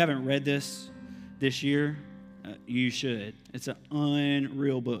 If you haven't read this year, you should. It's an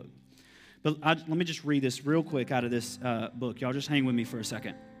unreal book. But let me just read this real quick out of this book. Y'all just hang with me for a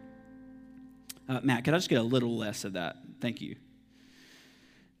second. Matt, could I just get a little less of that? Thank you.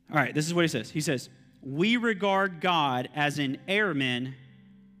 All right, this is what he says. He says, we regard God as an airman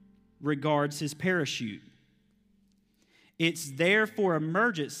regards his parachute. It's there for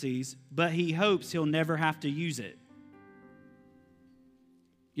emergencies, but he hopes he'll never have to use it.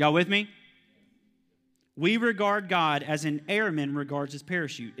 Y'all with me? We regard God as an airman regards his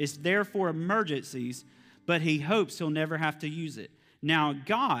parachute. It's there for emergencies, but he hopes he'll never have to use it. Now,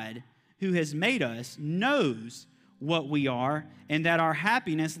 God, who has made us, knows what we are and that our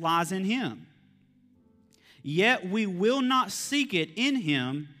happiness lies in Him. Yet we will not seek it in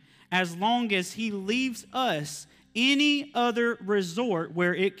Him as long as He leaves us any other resort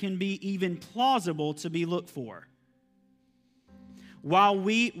where it can be even plausible to be looked for. While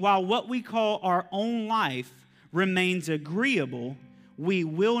what we call our own life remains agreeable, we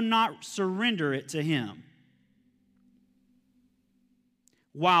will not surrender it to Him.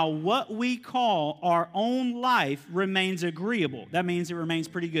 While what we call our own life remains agreeable, that means it remains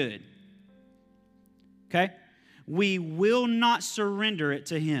pretty good. Okay? We will not surrender it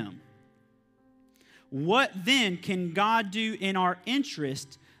to Him. What then can God do in our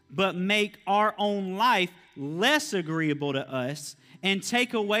interest but make our own life less agreeable to us and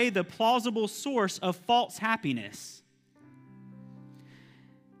take away the plausible source of false happiness?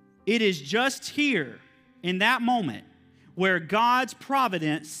 It is just here, in that moment, where God's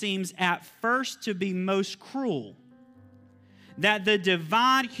providence seems at first to be most cruel, that the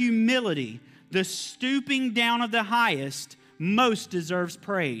divine humility, the stooping down of the highest, most deserves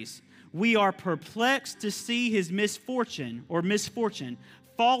praise. We are perplexed to see His misfortune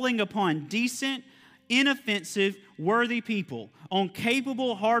falling upon decent, inoffensive, worthy people, on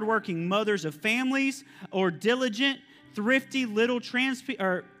capable, hardworking mothers of families, or diligent, thrifty little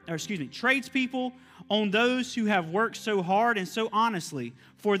tradespeople, on those who have worked so hard and so honestly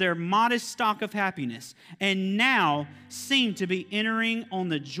for their modest stock of happiness, and now seem to be entering on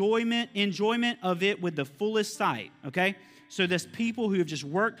the enjoyment of it with the fullest sight. Okay? So there's people who have just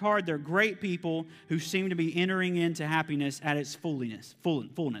worked hard. They're great people who seem to be entering into happiness at its fullness.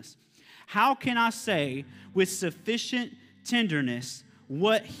 How can I say with sufficient tenderness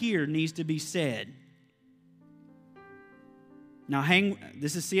what here needs to be said? Now,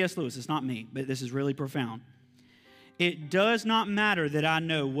 this is C.S. Lewis. It's not me, but this is really profound. It does not matter that I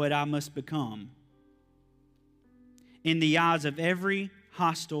know what I must become in the eyes of every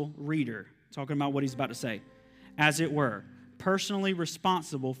hostile reader, talking about what he's about to say, as it were, personally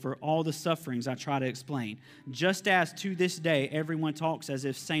responsible for all the sufferings I try to explain, just as to this day everyone talks as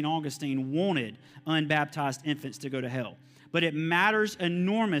if St. Augustine wanted unbaptized infants to go to hell. But it matters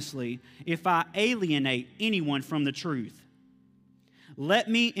enormously if I alienate anyone from the truth. Let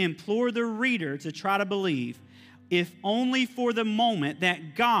me implore the reader to try to believe, if only for the moment,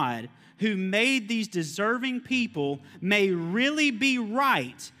 that God, who made these deserving people, may really be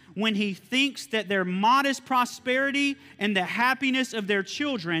right when he thinks that their modest prosperity and the happiness of their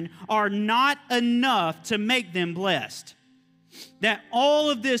children are not enough to make them blessed. That all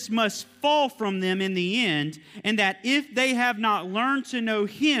of this must fall from them in the end, and that if they have not learned to know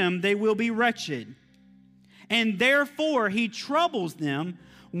him, they will be wretched. And therefore he troubles them,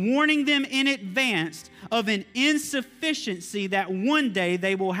 warning them in advance of an insufficiency that one day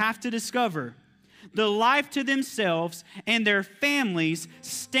they will have to discover. The life to themselves and their families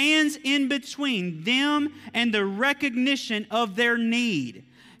stands in between them and the recognition of their need.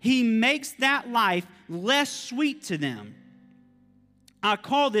 He makes that life less sweet to them. I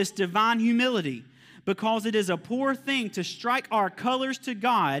call this divine humility, because it is a poor thing to strike our colors to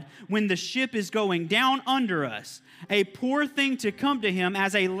God when the ship is going down under us. A poor thing to come to him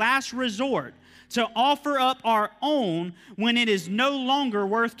as a last resort, to offer up our own when it is no longer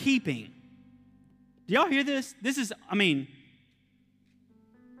worth keeping. Do y'all hear this?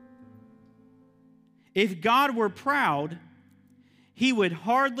 If God were proud, he would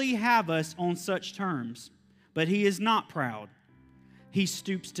hardly have us on such terms. But he is not proud. He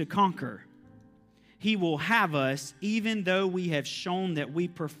stoops to conquer. He will have us even though we have shown that we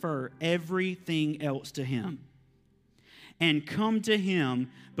prefer everything else to him. And come to him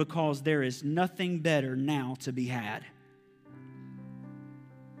because there is nothing better now to be had.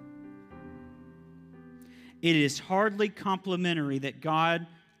 It is hardly complimentary to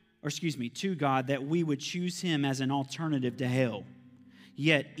God that we would choose him as an alternative to hell.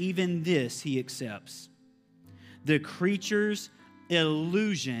 Yet even this he accepts. The creature's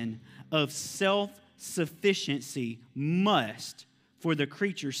illusion of self-sufficiency must, for the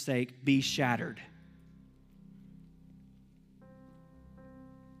creature's sake, be shattered.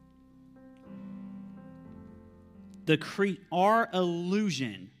 Our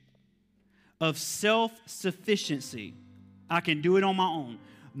illusion of self-sufficiency, I can do it on my own,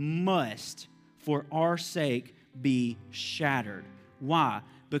 must, for our sake, be shattered. Why?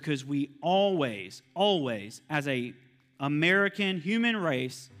 Because we always, as a American human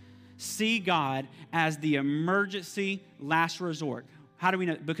race, see God as the emergency last resort. How do we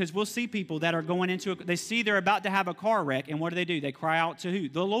know? Because we'll see people that are going they see they're about to have a car wreck, and what do? They cry out to who?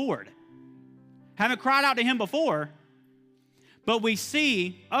 The Lord. Haven't cried out to him before, but we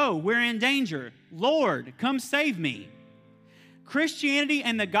see, we're in danger. Lord, come save me. Christianity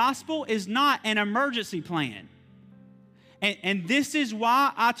and the gospel is not an emergency plan. And this is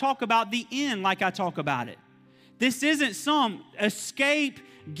why I talk about the end like I talk about it. This isn't some escape,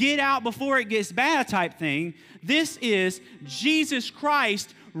 get out before it gets bad type thing. This is Jesus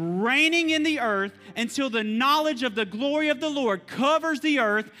Christ reigning in the earth until the knowledge of the glory of the Lord covers the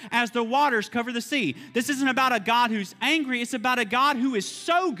earth as the waters cover the sea. This isn't about a God who's angry. It's about a God who is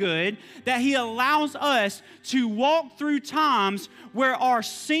so good that he allows us to walk through times where our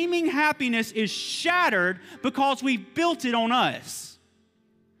seeming happiness is shattered because we built it on us.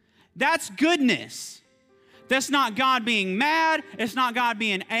 That's goodness. That's not God being mad. It's not God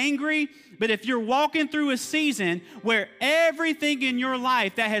being angry. But if you're walking through a season where everything in your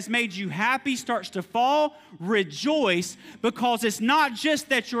life that has made you happy starts to fall, rejoice, because it's not just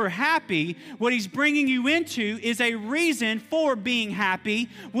that you're happy. What he's bringing you into is a reason for being happy,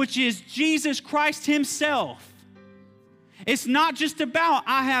 which is Jesus Christ himself. It's not just about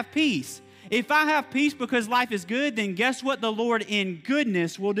I have peace. If I have peace because life is good, then guess what the Lord in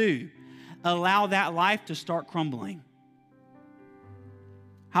goodness will do? Allow that life to start crumbling.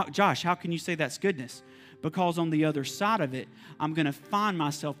 Josh, how can you say that's goodness? Because on the other side of it, I'm going to find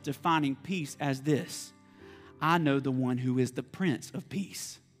myself defining peace as this. I know the one who is the Prince of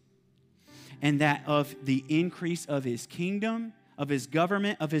Peace. And that of the increase of his kingdom, of his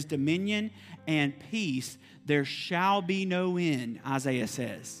government, of his dominion, and peace, there shall be no end, Isaiah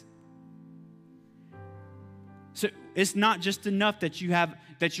says. So it's not just enough that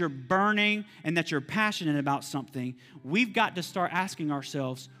you're burning and that you're passionate about something. We've got to start asking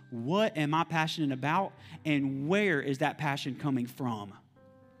ourselves, what am I passionate about, and where is that passion coming from?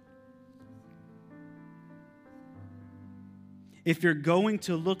 If you're going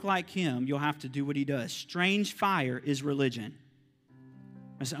to look like him, you'll have to do what he does. Strange fire is religion.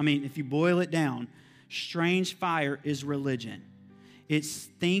 I mean, if you boil it down, strange fire is religion. It's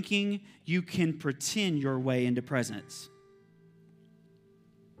thinking you can pretend your way into presence.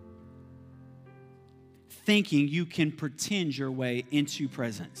 Thinking you can pretend your way into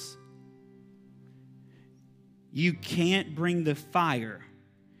presence. You can't bring the fire.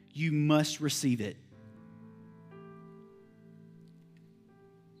 You must receive it.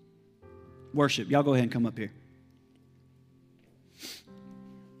 Worship. Y'all go ahead and come up here.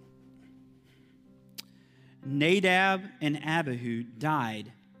 Nadab and Abihu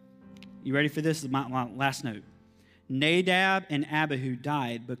died. You ready for this? This is my last note. Nadab and Abihu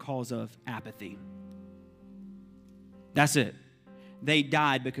died because of apathy. That's it. They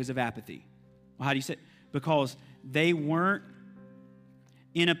died because of apathy. Well, how do you say it? Because they weren't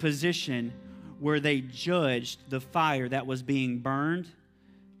in a position where they judged the fire that was being burned.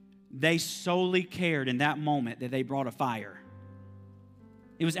 They solely cared in that moment that they brought a fire.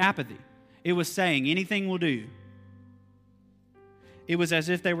 It was apathy. It was saying, anything will do. It was as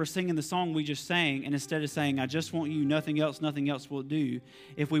if they were singing the song we just sang, and instead of saying, I just want you, nothing else will do,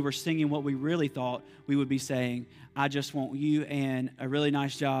 if we were singing what we really thought, we would be saying, I just want you and a really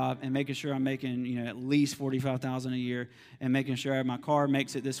nice job and making sure I'm making at least $45,000 a year and making sure my car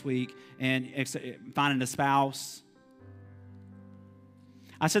makes it this week and finding a spouse.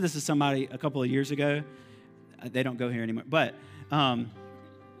 I said this to somebody a couple of years ago. They don't go here anymore. But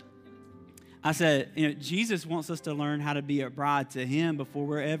I said, Jesus wants us to learn how to be a bride to him before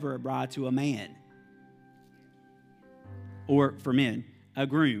we're ever a bride to a man. Or for men, a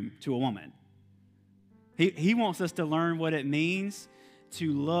groom to a woman. He wants us to learn what it means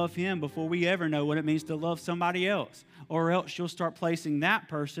to love him before we ever know what it means to love somebody else. Or else you'll start placing that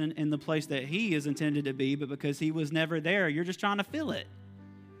person in the place that he is intended to be, but because he was never there, you're just trying to fill it.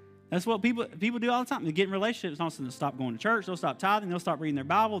 That's what people do all the time. They get in relationships, and all of a sudden they'll stop going to church, they'll stop tithing, they'll stop reading their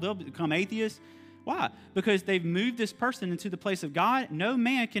Bible, they'll become atheists. Why? Because they've moved this person into the place of God. No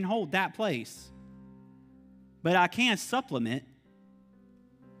man can hold that place. But I can supplement.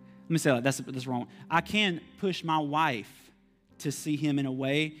 Let me say that. That's wrong. I can push my wife to see him in a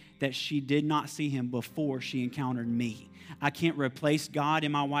way that she did not see him before she encountered me. I can't replace God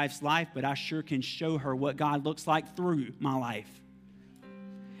in my wife's life, but I sure can show her what God looks like through my life.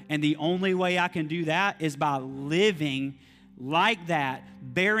 And the only way I can do that is by living like that,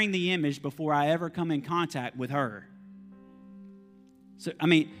 bearing the image before I ever come in contact with her. So,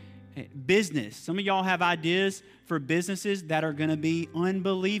 business. Some of y'all have ideas for businesses that are going to be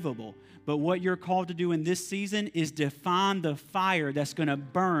unbelievable. But what you're called to do in this season is define the fire that's going to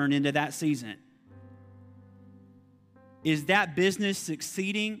burn into that season. Is that business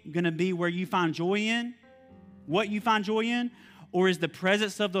succeeding going to be where you find joy in? What you find joy in? Or is the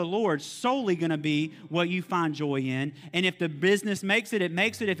presence of the Lord solely going to be what you find joy in? And if the business makes it, it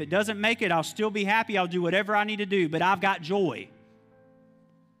makes it. If it doesn't make it, I'll still be happy. I'll do whatever I need to do, but I've got joy.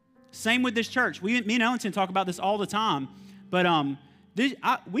 Same with this church. Me and Ellington talk about this all the time. But I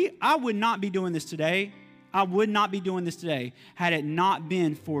would not be doing this today. I would not be doing this today had it not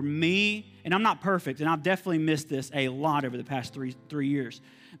been for me. And I'm not perfect, and I've definitely missed this a lot over the past three years.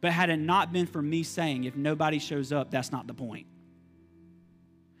 But had it not been for me saying, if nobody shows up, that's not the point.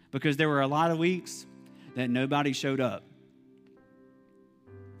 Because there were a lot of weeks that nobody showed up.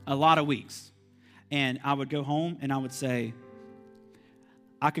 A lot of weeks. And I would go home and I would say,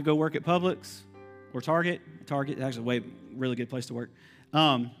 I could go work at Publix or Target. Target is actually a really good place to work.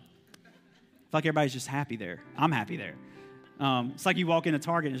 I feel like everybody's just happy there. I'm happy there. It's like you walk into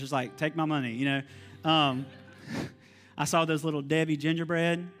Target and it's just like, take my money, I saw those little Debbie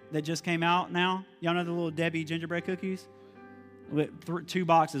gingerbread that just came out now. Y'all know the little Debbie gingerbread cookies? 2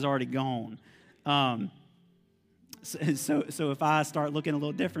 boxes already gone. So if I start looking a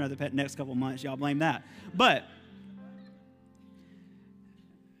little different over the next couple of months, y'all blame that. But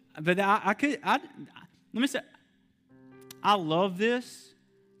let me say, I love this,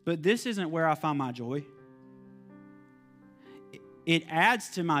 but this isn't where I find my joy. it adds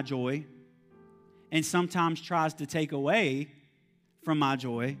to my joy and sometimes tries to take away from my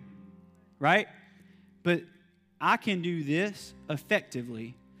joy, right? But I can do this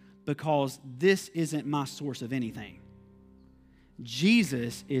effectively because this isn't my source of anything.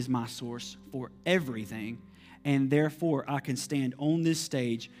 Jesus is my source for everything, and therefore I can stand on this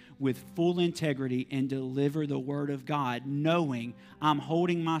stage with full integrity and deliver the word of God, knowing I'm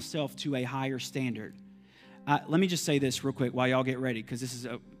holding myself to a higher standard. Let me just say this real quick while y'all get ready, because this is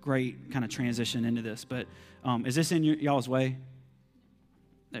a great kind of transition into this. But is this in y'all's way?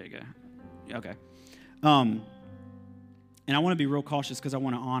 There you go. Okay. And I want to be real cautious because I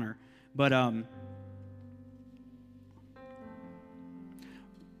want to honor. But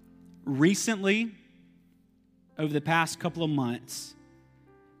recently, over the past couple of months,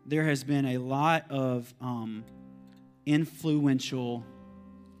 there has been a lot of influential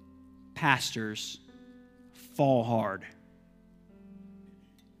pastors fall hard.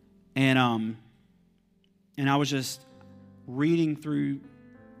 And I was just reading through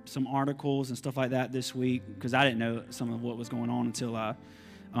some articles and stuff like that this week because I didn't know some of what was going on until I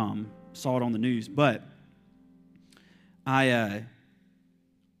saw it on the news. But the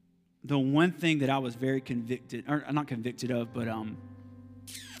one thing that I was very convicted, or not convicted of, but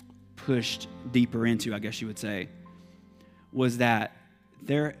pushed deeper into, I guess you would say, was that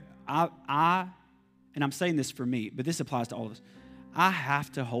and I'm saying this for me, but this applies to all of us, I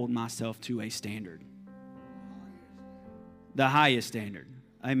have to hold myself to a standard. The highest standard.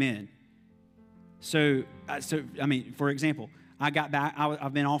 Amen. So I mean, for example, I got back,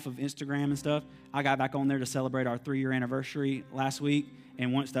 I've been off of Instagram and stuff. I got back on there to celebrate our 3-year anniversary last week,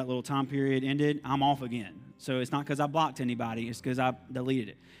 and once that little time period ended, I'm off again. So it's not because I blocked anybody, it's because I deleted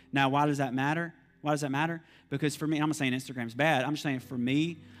it. Now, why does that matter? Why does that matter? Because for me, I'm not saying Instagram's bad. I'm just saying for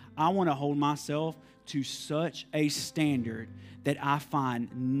me, I want to hold myself to such a standard that I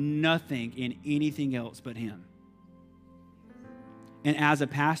find nothing in anything else but Him. And as a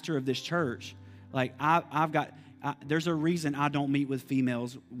pastor of this church, like there's a reason I don't meet with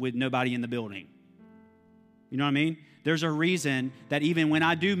females with nobody in the building. You know what I mean? There's a reason that even when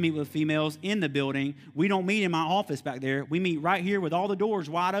I do meet with females in the building, we don't meet in my office back there. We meet right here with all the doors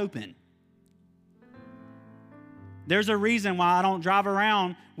wide open. There's a reason why I don't drive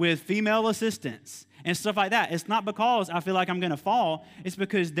around with female assistants and stuff like that. It's not because I feel like I'm going to fall. It's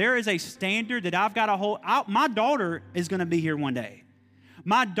because there is a standard that I've got to hold. My daughter is going to be here one day.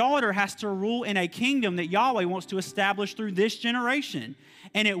 My daughter has to rule in a kingdom that Yahweh wants to establish through this generation.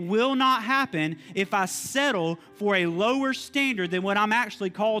 And it will not happen if I settle for a lower standard than what I'm actually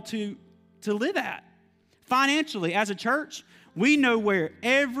called to live at. Financially, as a church, we know where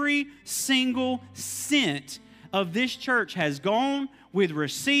every single cent of this church has gone, with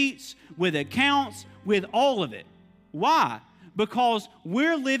receipts, with accounts, with all of it. Why? Because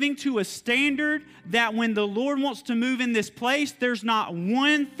we're living to a standard that when the Lord wants to move in this place, there's not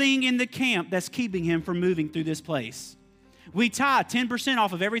one thing in the camp that's keeping Him from moving through this place. We tithe 10%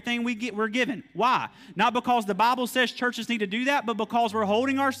 off of everything we're given. Why? Not because the Bible says churches need to do that, but because we're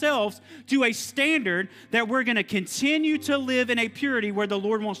holding ourselves to a standard that we're going to continue to live in a purity where the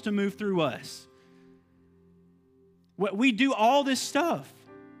Lord wants to move through us. We do all this stuff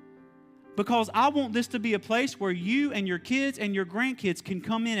because I want this to be a place where you and your kids and your grandkids can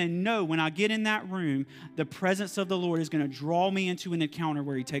come in and know when I get in that room, the presence of the Lord is going to draw me into an encounter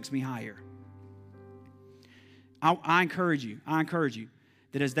where He takes me higher. I encourage you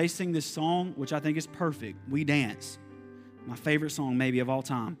that as they sing this song, which I think is perfect, we dance. My favorite song maybe of all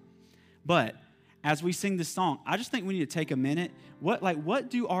time. But as we sing this song, I just think we need to take a minute.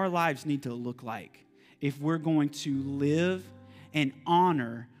 What do our lives need to look like if we're going to live and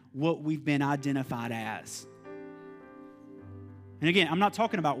honor what we've been identified as? And again, I'm not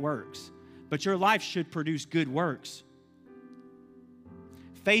talking about works, but your life should produce good works.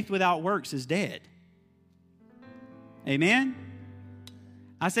 Faith without works is dead. Amen?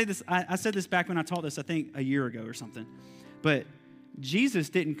 I said this back when I taught this, I think a year ago or something. But Jesus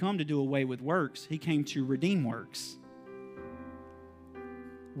didn't come to do away with works. He came to redeem works.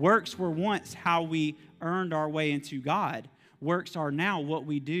 Works were once how we earned our way into God. Works are now what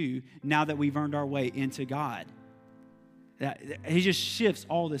we do now that we've earned our way into God. He just shifts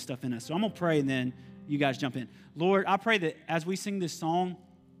all this stuff in us. So I'm going to pray and then you guys jump in. Lord, I pray that as we sing this song,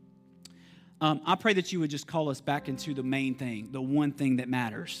 I pray that you would just call us back into the main thing, the one thing that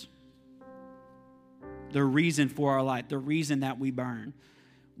matters. The reason for our life, the reason that we burn,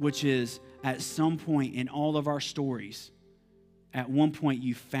 which is at some point in all of our stories, at one point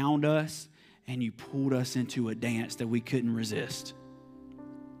you found us and you pulled us into a dance that we couldn't resist.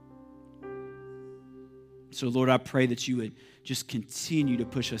 So, Lord, I pray that you would just continue to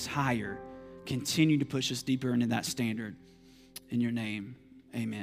push us higher, continue to push us deeper into that standard. In your name, amen.